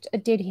 I left a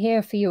dead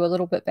hare for you a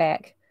little bit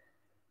back.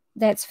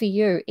 That's for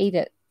you. Eat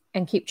it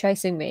and keep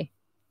chasing me.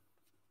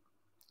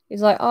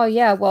 He's like, oh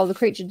yeah, well, the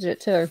creature did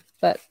it too,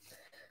 but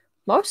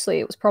mostly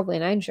it was probably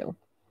an angel.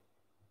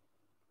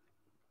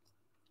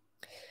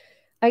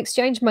 I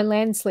exchanged my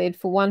land sled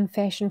for one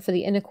fashioned for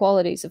the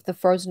inequalities of the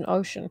frozen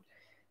ocean,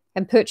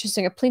 and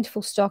purchasing a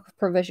plentiful stock of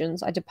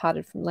provisions, I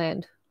departed from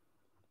land.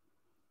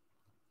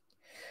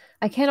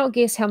 I cannot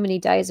guess how many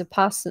days have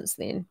passed since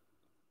then,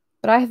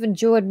 but I have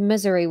endured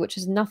misery which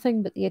is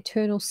nothing but the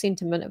eternal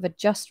sentiment of a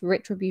just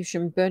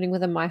retribution burning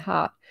within my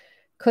heart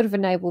could have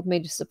enabled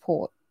me to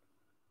support.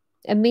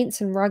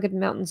 Immense and rugged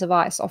mountains of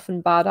ice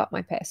often barred up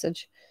my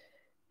passage,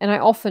 and I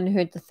often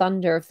heard the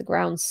thunder of the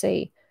ground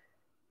sea,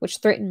 which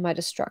threatened my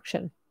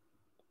destruction.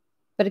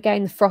 But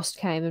again the frost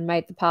came and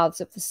made the paths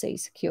of the sea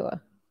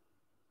secure.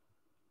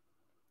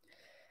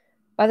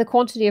 By the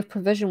quantity of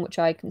provision which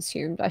I had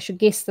consumed, I should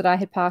guess that I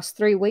had passed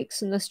 3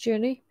 weeks in this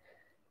journey,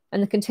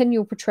 and the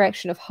continual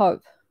protraction of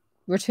hope,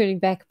 returning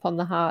back upon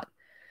the heart,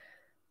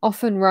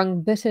 often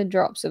wrung bitter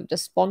drops of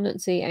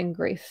despondency and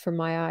grief from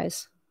my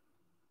eyes.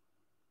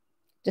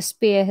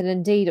 Despair had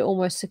indeed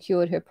almost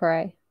secured her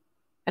prey,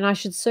 and I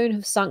should soon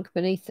have sunk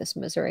beneath this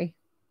misery.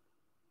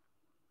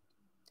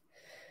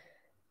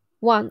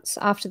 Once,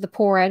 after the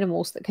poor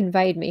animals that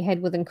conveyed me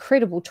had with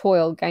incredible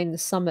toil gained the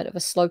summit of a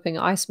sloping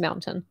ice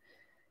mountain,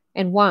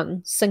 and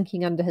one,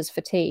 sinking under his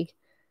fatigue,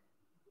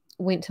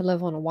 went to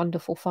live on a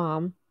wonderful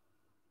farm,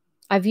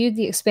 I viewed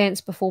the expanse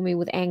before me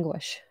with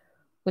anguish,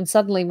 when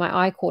suddenly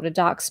my eye caught a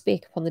dark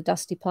speck upon the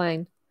dusty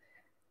plain.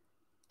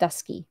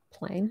 Dusky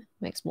plain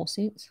makes more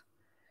sense.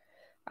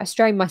 I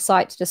strained my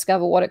sight to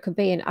discover what it could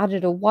be, and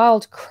uttered a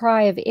wild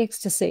cry of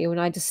ecstasy when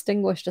I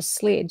distinguished a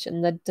sledge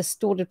and the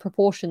distorted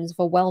proportions of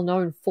a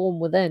well-known form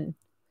within.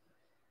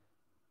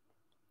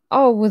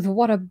 Oh, with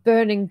what a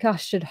burning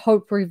gush did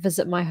hope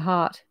revisit my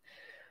heart!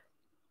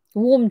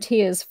 Warm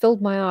tears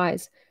filled my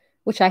eyes,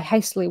 which I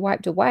hastily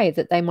wiped away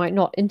that they might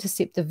not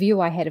intercept the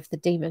view I had of the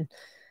demon.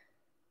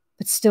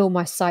 But still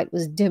my sight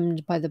was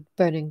dimmed by the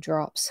burning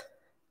drops,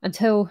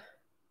 until,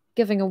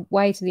 giving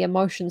way to the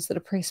emotions that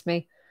oppressed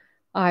me,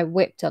 I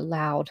wept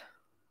aloud.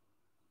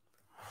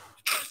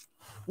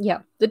 Yeah,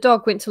 the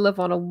dog went to live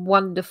on a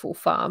wonderful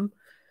farm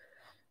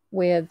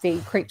where the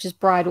creature's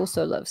bride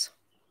also lives.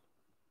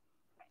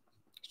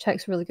 She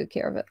takes really good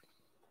care of it.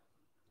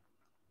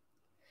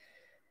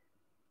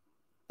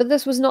 But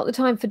this was not the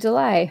time for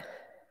delay.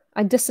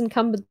 I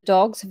disencumbered the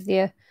dogs of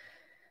their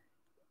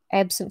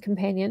absent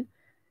companion,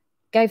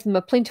 gave them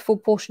a plentiful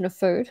portion of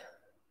food,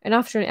 and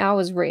after an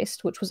hour's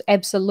rest, which was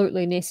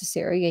absolutely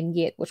necessary and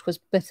yet which was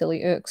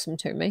bitterly irksome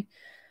to me,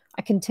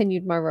 I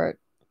continued my route.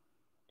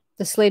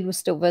 The sled was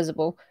still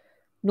visible,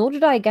 nor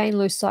did I again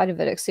lose sight of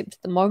it except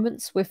at the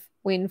moments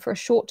when for a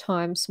short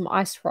time some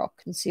ice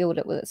rock concealed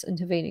it with its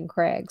intervening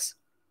crags.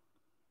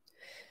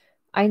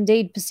 I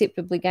indeed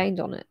perceptibly gained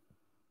on it,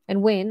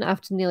 And when,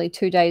 after nearly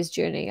 2 days'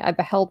 journey, I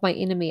beheld my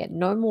enemy at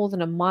no more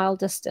than a mile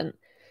distant,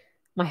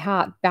 my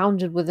heart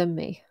bounded within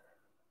me.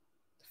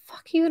 The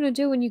fuck are you going to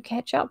do when you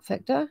catch up,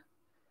 Victor?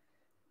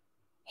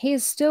 He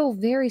is still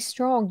very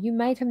strong. You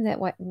made him that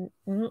way.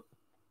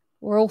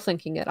 We're all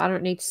thinking it. I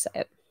don't need to say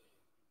it.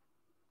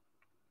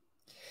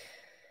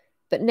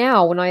 But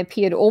now, when I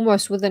appeared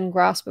almost within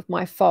grasp of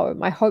my foe,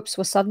 my hopes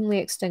were suddenly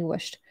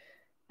extinguished,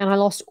 and I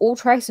lost all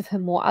trace of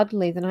him more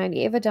utterly than I had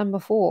ever done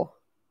before.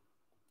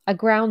 A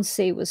ground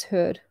sea was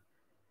heard.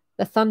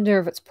 The thunder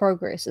of its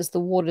progress as the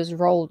waters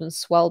rolled and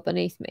swelled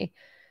beneath me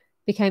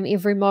became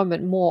every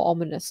moment more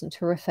ominous and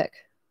terrific.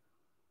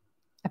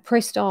 I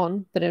pressed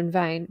on, but in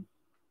vain.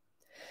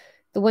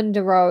 The wind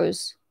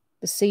arose,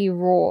 the sea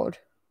roared,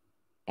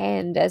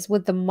 and, as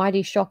with the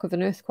mighty shock of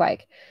an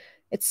earthquake,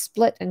 it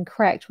split and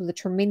cracked with a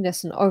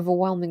tremendous and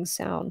overwhelming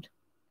sound.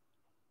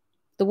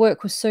 The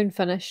work was soon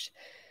finished.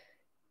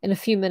 In a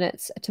few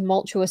minutes, a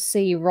tumultuous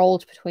sea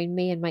rolled between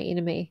me and my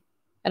enemy,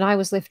 and I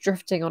was left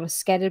drifting on a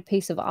scattered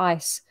piece of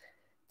ice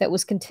that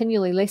was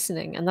continually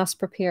lessening and thus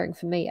preparing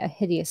for me a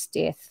hideous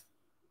death.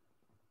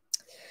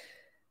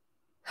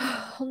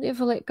 I'll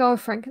never let go,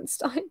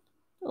 Frankenstein.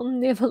 I'll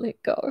never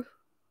let go.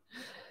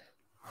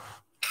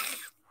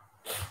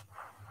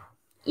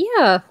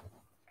 Yeah,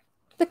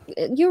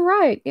 you're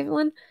right,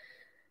 Evelyn.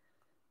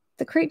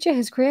 The creature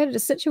has created a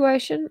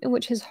situation in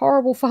which his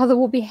horrible father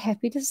will be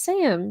happy to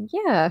see him.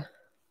 Yeah.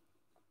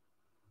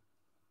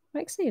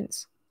 Makes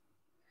sense.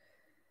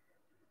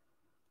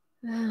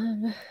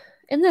 In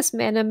this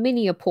manner,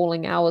 many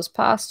appalling hours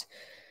passed.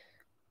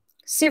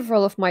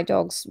 Several of my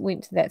dogs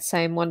went to that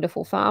same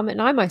wonderful farm,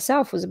 and I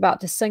myself was about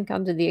to sink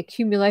under the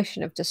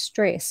accumulation of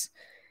distress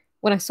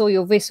when I saw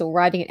your vessel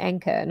riding at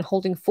anchor and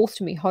holding forth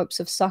to me hopes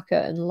of succour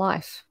and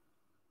life.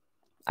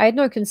 I had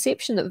no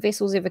conception that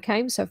vessels ever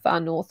came so far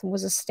north and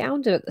was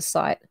astounded at the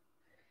sight.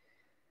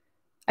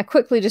 I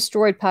quickly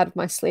destroyed part of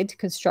my sled to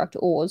construct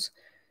oars,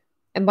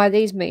 and by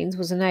these means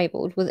was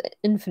enabled, with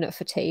infinite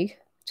fatigue,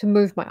 to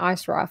move my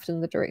ice raft in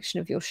the direction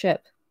of your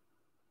ship.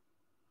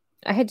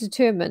 I had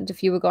determined,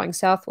 if you were going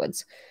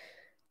southwards,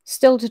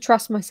 still to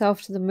trust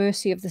myself to the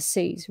mercy of the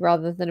seas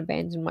rather than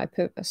abandon my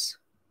purpose.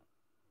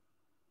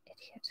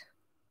 Idiot.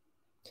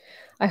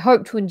 I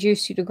hoped to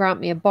induce you to grant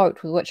me a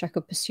boat with which I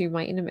could pursue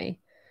my enemy,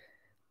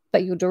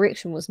 but your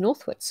direction was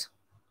northwards.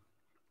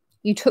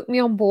 You took me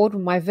on board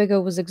when my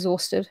vigour was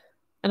exhausted,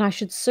 and I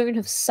should soon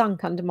have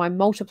sunk under my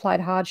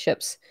multiplied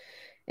hardships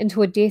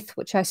into a death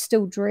which I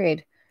still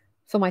dread,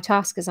 for my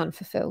task is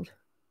unfulfilled.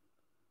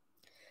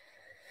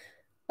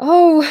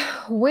 Oh,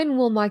 when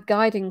will my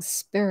guiding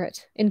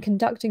spirit, in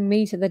conducting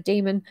me to the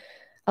demon,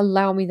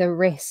 allow me the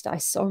rest I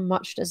so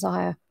much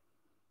desire?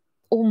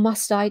 Or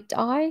must I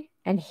die,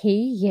 and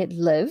he yet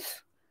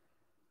live?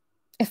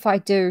 If I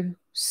do,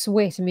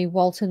 swear to me,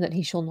 Walton, that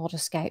he shall not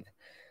escape,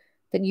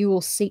 that you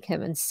will seek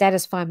him and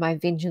satisfy my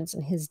vengeance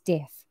in his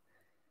death.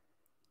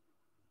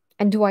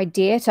 And do I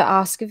dare to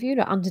ask of you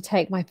to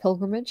undertake my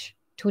pilgrimage,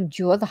 to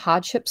endure the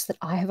hardships that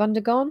I have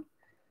undergone?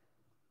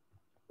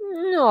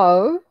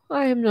 No,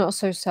 I am not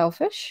so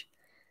selfish.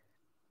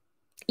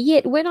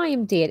 Yet when I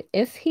am dead,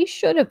 if he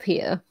should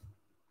appear,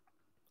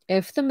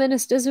 if the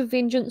ministers of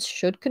vengeance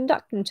should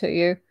conduct him to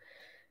you,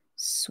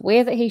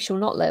 swear that he shall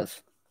not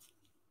live.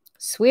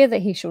 Swear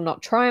that he shall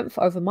not triumph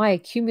over my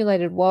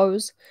accumulated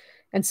woes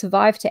and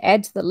survive to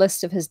add to the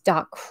list of his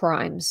dark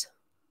crimes.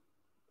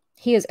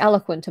 He is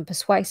eloquent and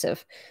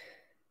persuasive,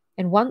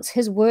 and once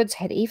his words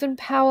had even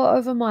power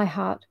over my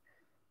heart,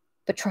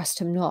 but trust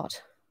him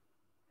not.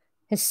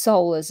 His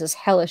soul is as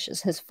hellish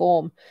as his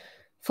form,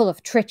 full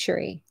of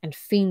treachery and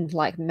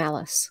fiend-like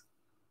malice.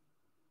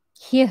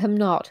 Hear him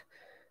not.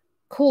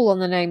 Call on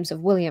the names of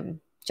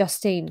William,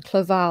 Justine,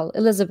 Cloval,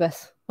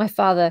 Elizabeth, my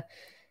father,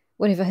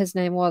 whatever his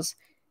name was,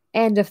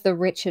 and of the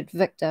wretched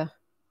Victor,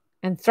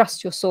 and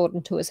thrust your sword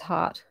into his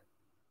heart.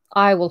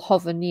 I will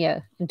hover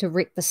near and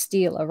direct the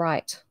steel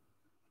aright.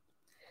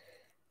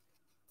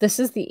 This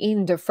is the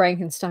end of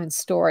Frankenstein's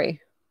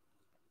story.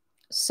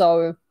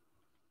 So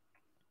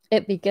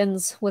it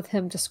begins with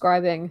him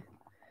describing.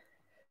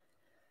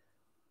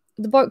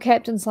 The boat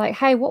captain's like,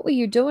 hey, what were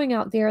you doing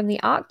out there in the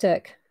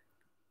Arctic?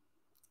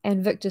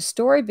 And Victor's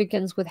story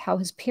begins with how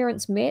his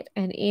parents met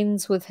and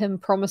ends with him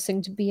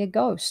promising to be a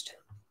ghost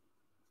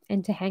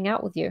and to hang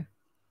out with you.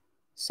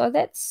 So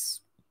that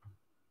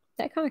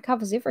kind of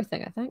covers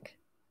everything, I think.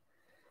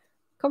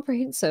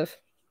 Comprehensive.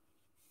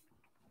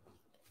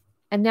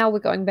 And now we're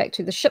going back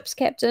to the ship's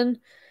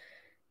captain,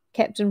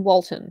 Captain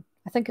Walton.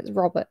 I think it's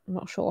Robert, I'm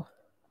not sure.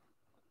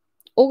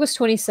 August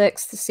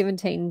 26th,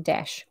 17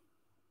 dash.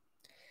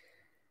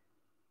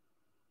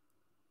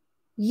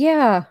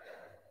 Yeah.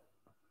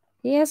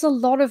 He has a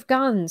lot of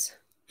guns.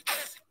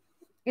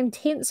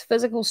 Intense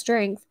physical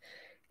strength.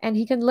 And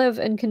he can live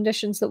in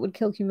conditions that would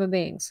kill human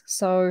beings.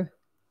 So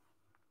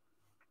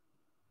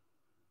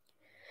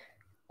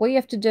what you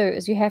have to do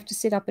is you have to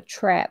set up a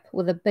trap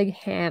with a big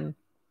ham.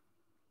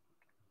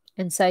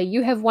 And say,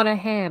 you have won a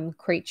ham,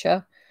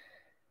 creature.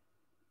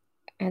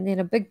 And then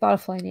a big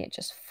butterfly net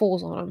just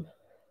falls on him.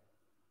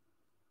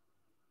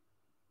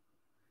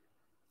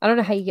 I don't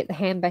know how you get the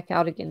ham back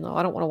out again, though.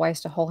 I don't want to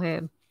waste a whole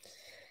ham.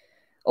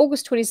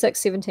 August 26,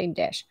 17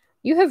 dash.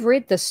 You have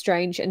read this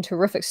strange and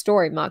terrific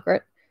story,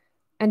 Margaret,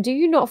 and do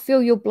you not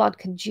feel your blood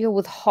congeal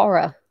with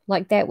horror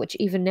like that which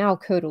even now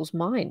curdles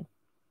mine?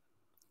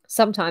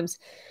 Sometimes,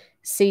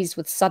 seized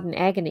with sudden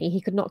agony,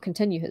 he could not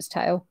continue his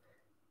tale.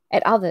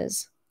 At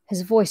others,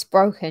 his voice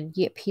broken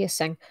yet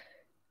piercing,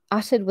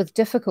 uttered with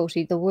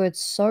difficulty the words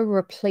so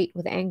replete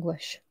with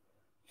anguish.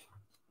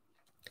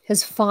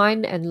 His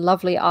fine and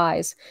lovely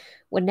eyes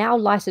were now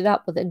lighted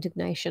up with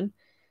indignation,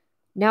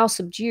 now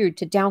subdued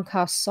to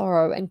downcast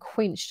sorrow and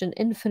quenched in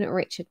infinite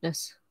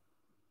wretchedness.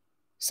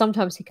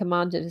 Sometimes he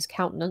commanded his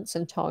countenance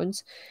and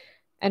tones,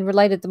 and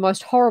related the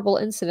most horrible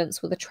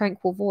incidents with a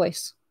tranquil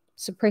voice,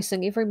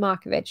 suppressing every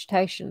mark of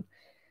agitation.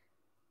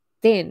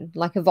 Then,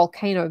 like a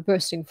volcano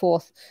bursting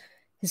forth,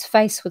 his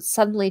face would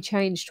suddenly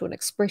change to an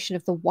expression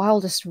of the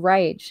wildest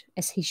rage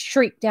as he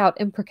shrieked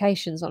out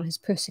imprecations on his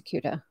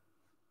persecutor.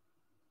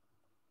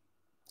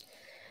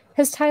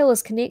 His tale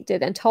is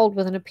connected and told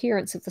with an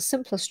appearance of the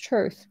simplest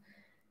truth.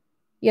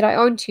 Yet I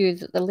own to you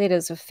that the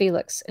letters of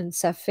Felix and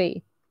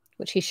Safi,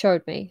 which he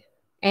showed me,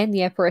 and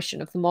the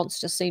apparition of the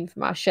monster seen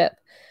from our ship,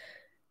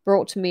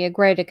 brought to me a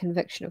greater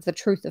conviction of the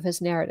truth of his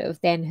narrative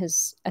than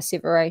his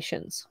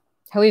asseverations,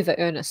 however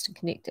earnest and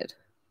connected.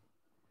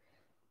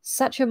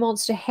 Such a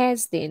monster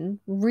has, then,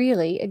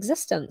 really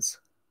existence.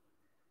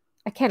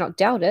 I cannot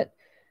doubt it,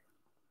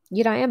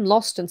 yet I am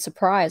lost in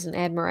surprise and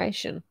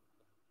admiration.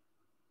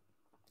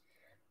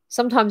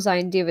 Sometimes I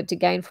endeavoured to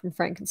gain from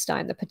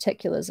Frankenstein the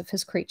particulars of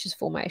his creature's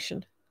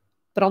formation,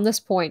 but on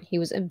this point he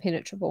was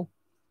impenetrable.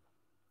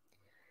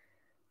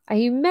 "Are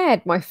you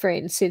mad, my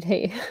friend?" said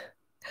he.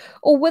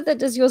 "Or whither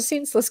does your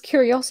senseless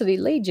curiosity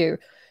lead you?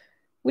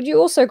 Would you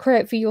also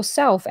create for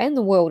yourself and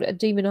the world a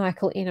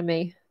demoniacal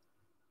enemy?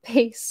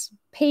 Peace,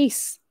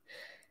 peace.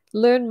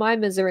 Learn my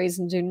miseries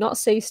and do not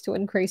cease to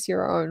increase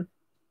your own."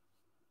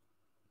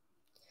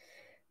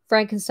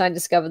 Frankenstein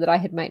discovered that I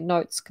had made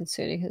notes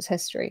concerning his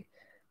history.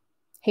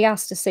 He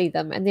asked to see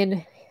them, and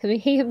then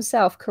he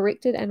himself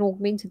corrected and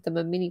augmented them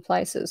in many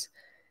places,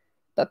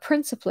 but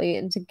principally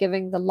into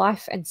giving the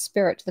life and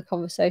spirit to the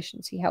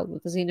conversations he held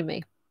with his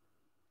enemy.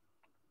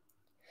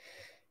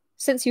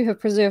 "Since you have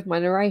preserved my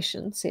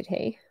narration," said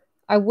he,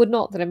 "I would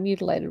not that a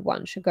mutilated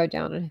one should go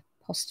down in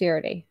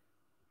posterity."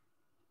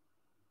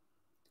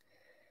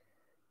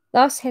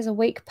 Thus has a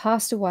week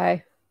passed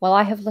away, while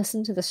I have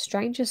listened to the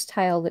strangest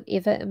tale that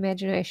ever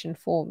imagination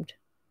formed.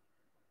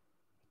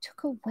 It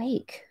took a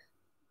week.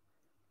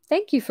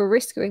 Thank you for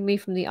rescuing me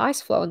from the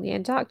ice floe in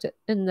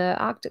the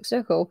Arctic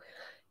Circle.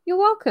 You're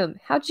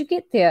welcome. How'd you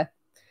get there?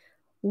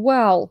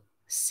 Well,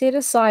 set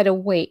aside a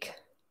week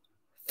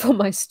for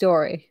my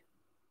story.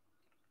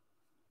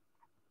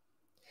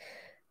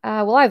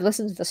 Well, I've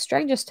listened to the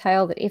strangest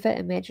tale that ever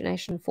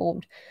imagination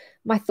formed.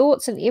 My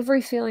thoughts and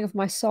every feeling of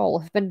my soul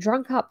have been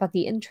drunk up by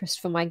the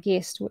interest for my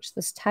guest which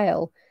this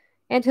tale,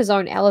 and his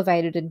own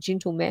elevated and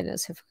gentle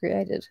manners, have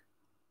created.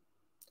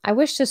 I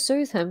wish to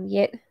soothe him,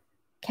 yet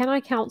can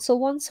I counsel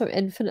one so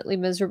infinitely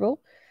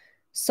miserable,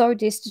 so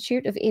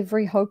destitute of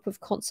every hope of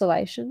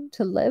consolation,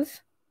 to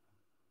live?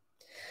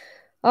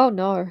 Oh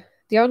no,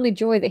 the only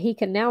joy that he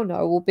can now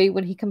know will be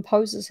when he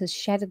composes his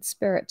shattered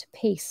spirit to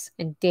peace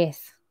and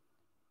death.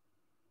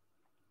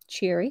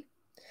 Cheery.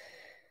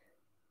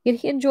 Yet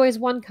he enjoys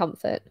one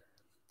comfort,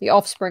 the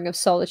offspring of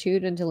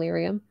solitude and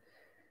delirium.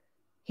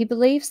 He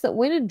believes that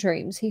when in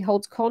dreams he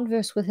holds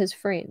converse with his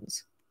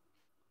friends,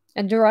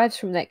 and derives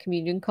from that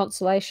communion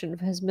consolation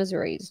for his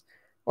miseries,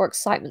 or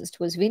excitements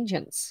to his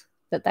vengeance,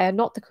 that they are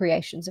not the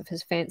creations of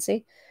his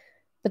fancy,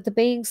 but the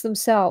beings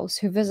themselves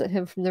who visit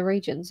him from the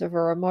regions of a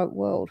remote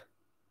world.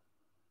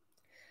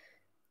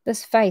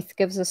 This faith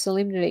gives a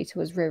solemnity to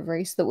his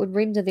reveries that would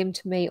render them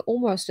to me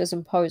almost as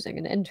imposing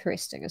and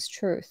interesting as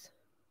truth.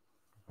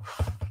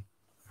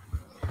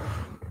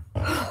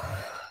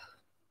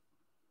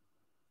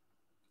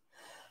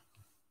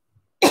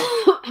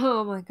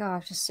 Oh my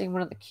gosh, just seeing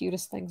one of the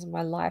cutest things in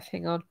my life.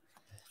 Hang on.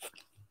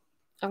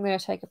 I'm going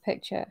to take a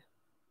picture.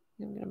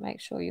 I'm going to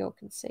make sure you all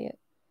can see it.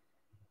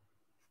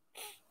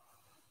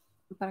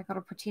 But I got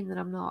to pretend that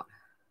I'm not.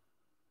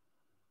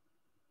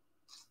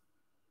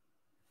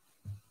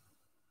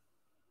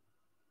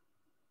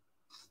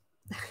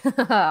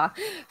 I'm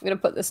going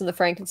to put this in the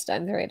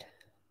Frankenstein thread.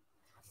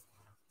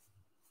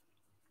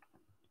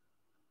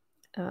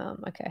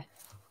 Okay.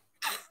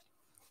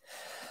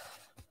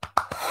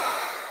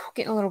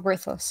 Getting a little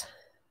breathless.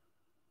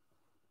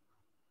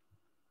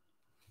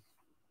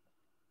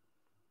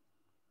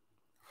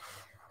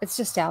 It's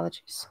just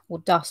allergies or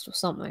dust or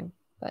something,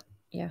 but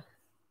yeah.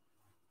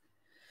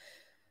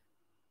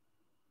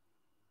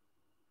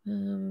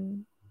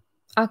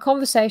 Our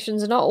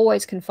conversations are not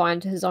always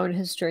confined to his own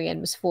history and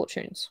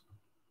misfortunes.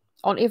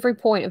 On every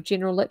point of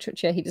general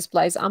literature, he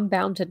displays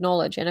unbounded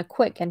knowledge and a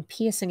quick and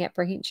piercing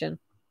apprehension.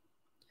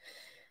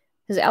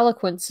 His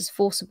eloquence is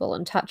forcible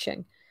and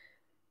touching,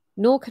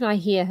 nor can I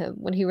hear him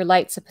when he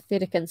relates a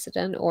pathetic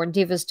incident or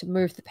endeavours to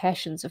move the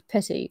passions of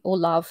pity or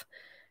love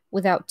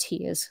without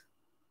tears.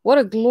 What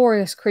a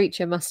glorious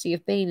creature must he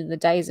have been in the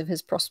days of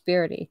his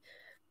prosperity,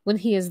 when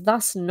he is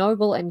thus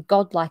noble and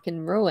godlike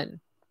in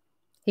ruin.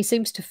 He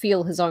seems to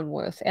feel his own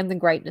worth and the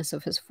greatness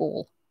of his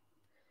fall.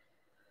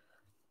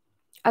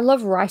 I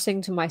love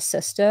writing to my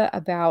sister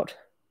about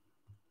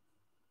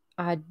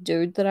a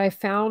dude that I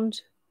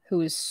found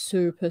who is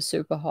super,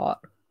 super hot.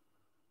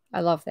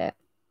 I love that.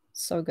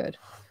 So good.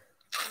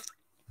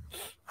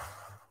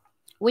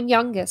 When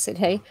younger, said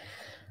he,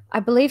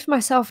 I believed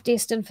myself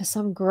destined for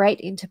some great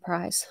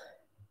enterprise.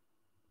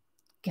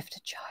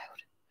 Gifted child.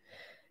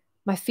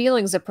 My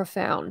feelings are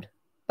profound,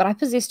 but I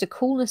possessed a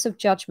coolness of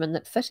judgment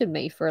that fitted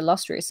me for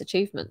illustrious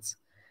achievements.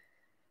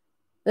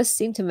 This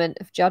sentiment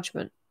of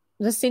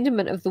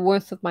the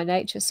worth of my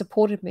nature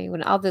supported me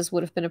when others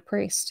would have been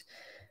oppressed,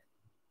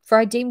 for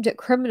I deemed it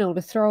criminal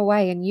to throw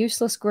away in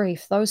useless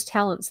grief those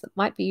talents that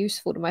might be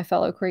useful to my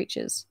fellow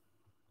creatures.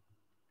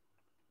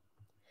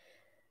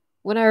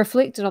 When I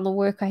reflected on the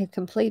work I had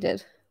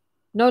completed,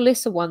 no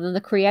less a one than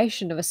the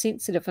creation of a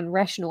sensitive and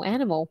rational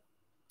animal,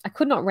 I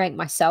could not rank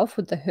myself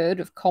with the herd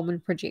of common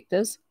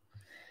projectors.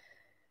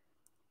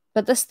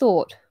 But this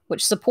thought,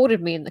 which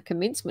supported me in the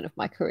commencement of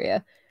my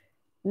career,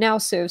 now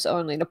serves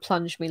only to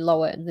plunge me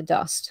lower in the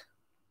dust.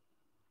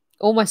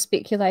 All my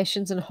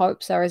speculations and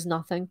hopes are as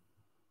nothing,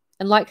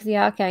 and like the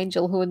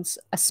archangel who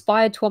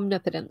aspired to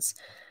omnipotence,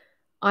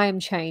 I am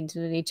chained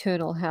in an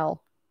eternal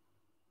hell.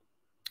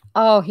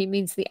 Oh, he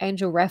means the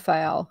angel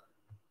Raphael.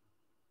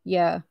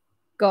 Yeah,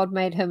 God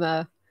made him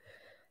a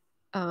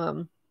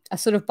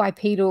sort of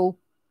bipedal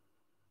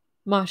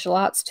martial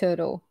arts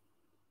turtle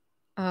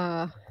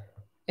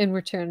in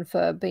return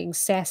for being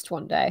sassed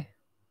one day.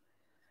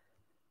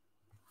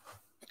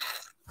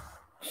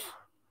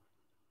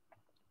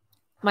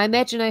 My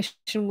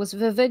imagination was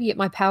vivid, yet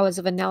my powers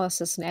of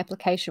analysis and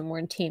application were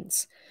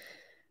intense.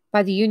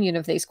 By the union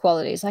of these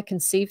qualities, I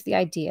conceived the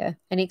idea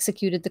and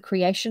executed the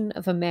creation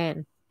of a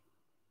man.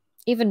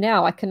 Even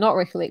now, I cannot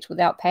recollect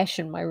without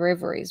passion my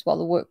reveries while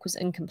the work was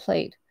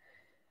incomplete.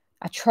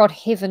 I trod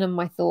heaven in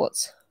my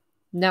thoughts,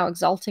 now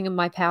exulting in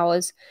my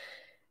powers,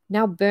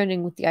 now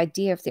burning with the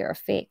idea of their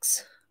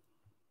effects.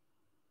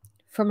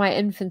 From my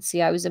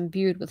infancy, I was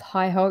imbued with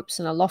high hopes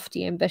and a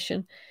lofty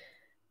ambition,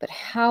 but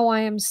how I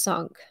am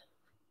sunk!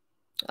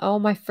 Oh,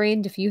 my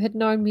friend, if you had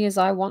known me as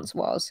I once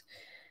was,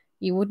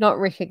 you would not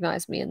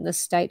recognize me in this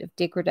state of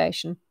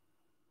degradation.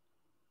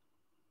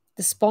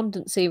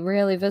 Despondency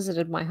rarely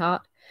visited my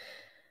heart.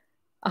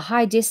 A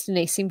high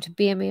destiny seemed to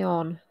bear me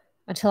on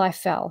until I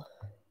fell,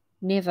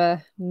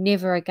 never,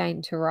 never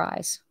again to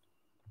rise.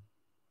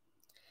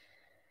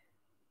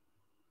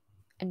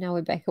 And now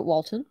we're back at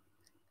Walton.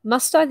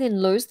 Must I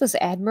then lose this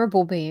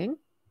admirable being?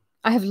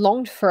 I have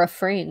longed for a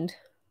friend.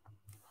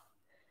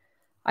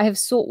 I have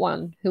sought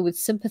one who would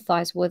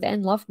sympathize with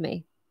and love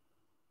me.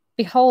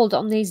 Behold,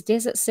 on these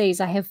desert seas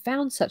I have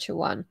found such a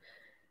one,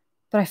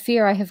 but I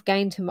fear I have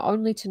gained him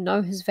only to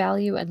know his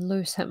value and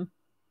lose him.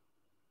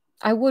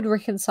 I would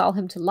reconcile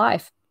him to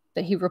life,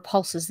 but he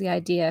repulses the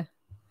idea.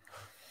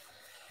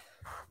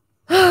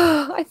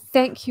 I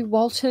thank you,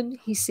 Walton,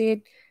 he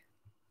said,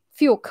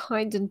 for your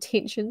kind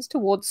intentions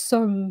towards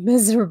so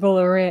miserable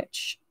a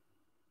wretch.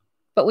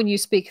 But when you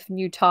speak of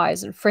new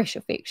ties and fresh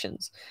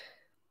affections,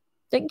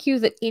 think you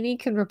that any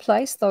can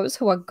replace those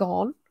who are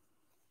gone?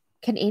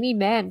 Can any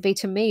man be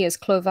to me as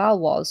Clerval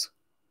was?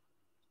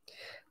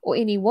 Or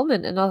any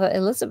woman another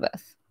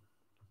Elizabeth?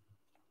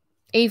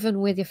 Even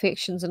where the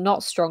affections are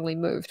not strongly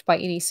moved by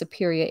any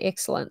superior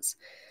excellence,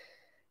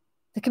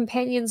 the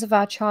companions of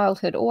our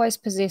childhood always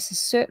possess a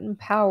certain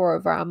power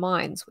over our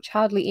minds which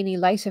hardly any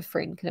later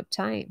friend can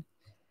obtain.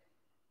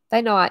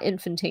 They know our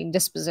infantine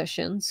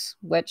dispositions,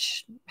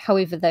 which,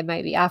 however they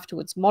may be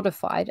afterwards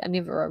modified, are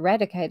never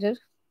eradicated,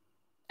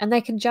 and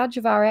they can judge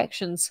of our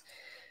actions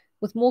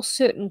with more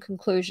certain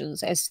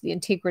conclusions as to the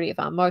integrity of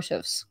our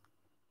motives.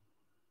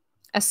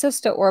 A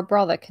sister or a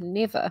brother can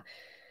never,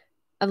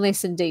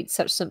 unless indeed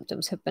such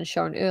symptoms have been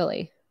shown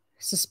early,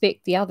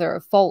 suspect the other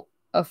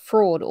of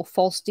fraud or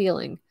false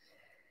dealing,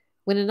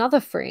 when another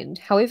friend,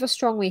 however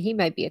strongly he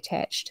may be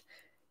attached,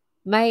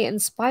 may, in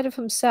spite of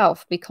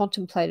himself, be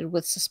contemplated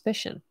with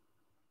suspicion.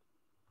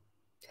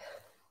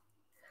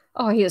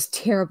 Oh, he has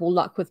terrible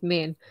luck with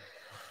men,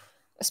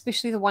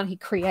 especially the one he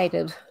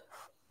created.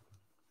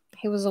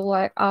 He was all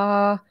like,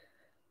 I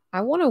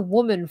want a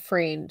woman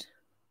friend.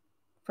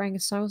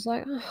 Frankenstein was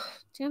like, oh,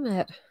 damn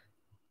it.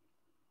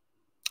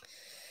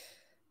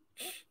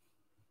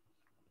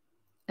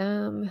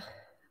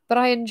 But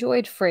I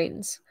enjoyed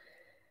friends.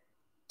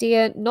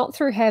 Dear, not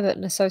through habit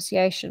and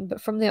association, but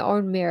from their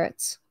own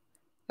merits.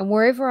 And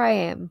wherever I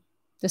am,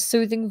 the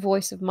soothing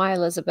voice of my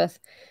Elizabeth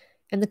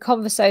and the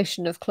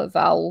conversation of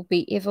Clerval will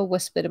be ever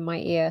whispered in my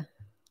ear.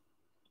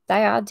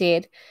 They are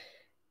dead,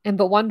 and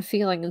but one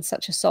feeling in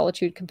such a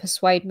solitude can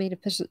persuade me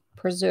to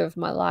preserve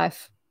my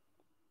life.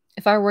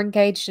 If I were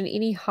engaged in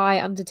any high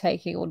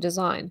undertaking or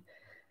design,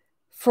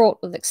 fraught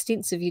with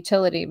extensive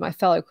utility to my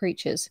fellow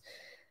creatures,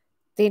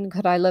 then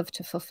could I live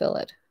to fulfill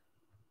it.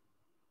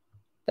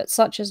 But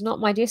such is not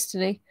my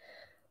destiny.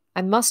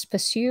 I must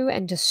pursue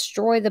and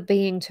destroy the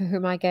being to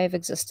whom I gave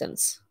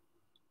existence.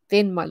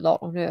 Then my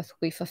lot on earth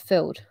will be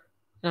fulfilled,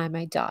 and I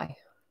may die.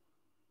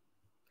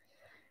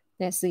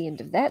 That's the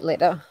end of that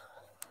letter.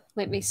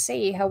 Let me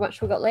see how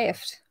much we got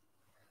left.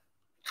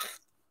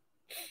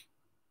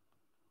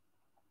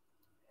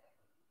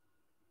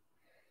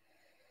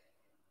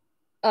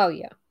 Oh,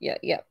 yeah.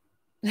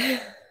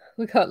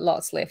 We got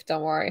lots left,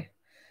 don't worry.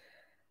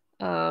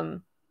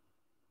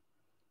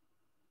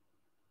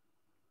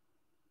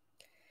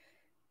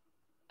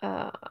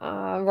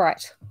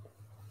 Right.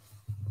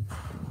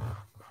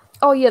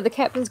 Oh, yeah, the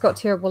captain's got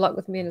terrible luck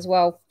with men as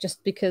well,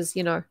 just because,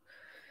 you know,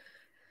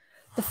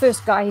 the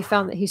first guy he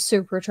found that he's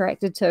super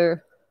attracted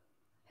to,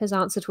 his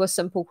answer to a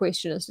simple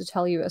question is to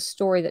tell you a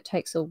story that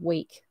takes a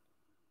week.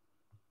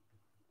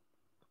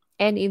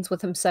 And ends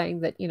with him saying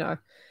that, you know,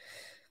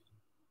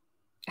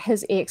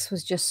 his ex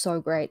was just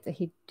so great that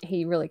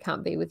he really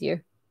can't be with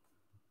you.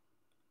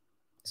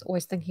 He's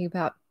always thinking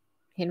about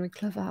Henry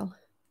Clavell.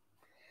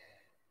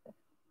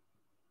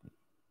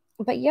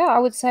 But yeah, I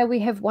would say we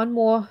have one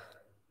more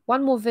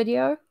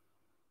video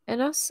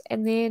in us,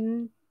 and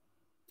then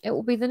it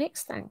will be the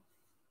next thing.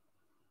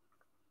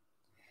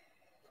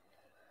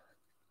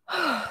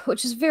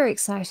 Which is very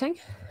exciting.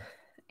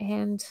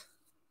 And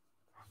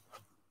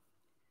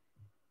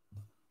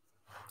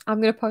I'm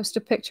going to post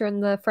a picture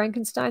in the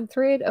Frankenstein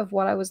thread of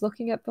what I was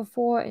looking at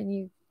before,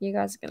 and you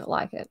guys are going to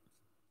like it.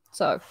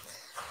 So,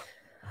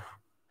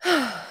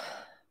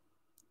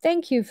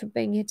 thank you for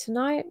being here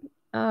tonight.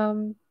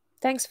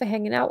 Thanks for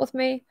hanging out with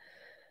me.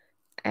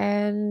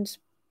 And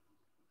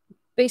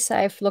be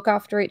safe, look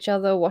after each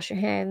other, wash your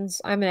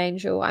hands. I'm an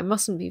angel. I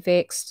mustn't be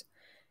vexed.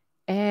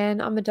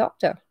 And I'm a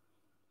doctor,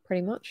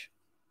 pretty much.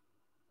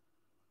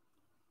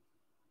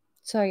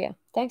 So, yeah,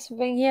 thanks for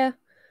being here.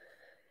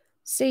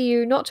 See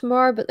you not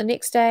tomorrow, but the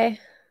next day.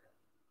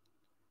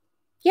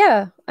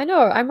 Yeah, I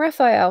know. I'm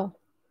Raphael.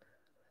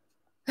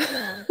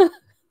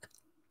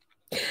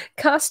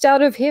 Cast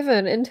out of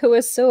heaven into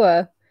a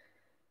sewer.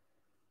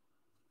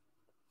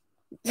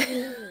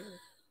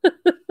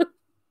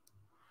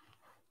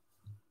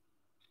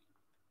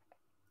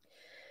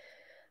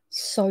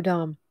 So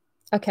dumb.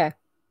 Okay.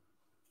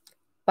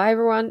 Bye,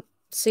 everyone.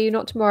 See you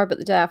not tomorrow, but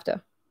the day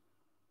after.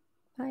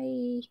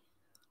 Bye.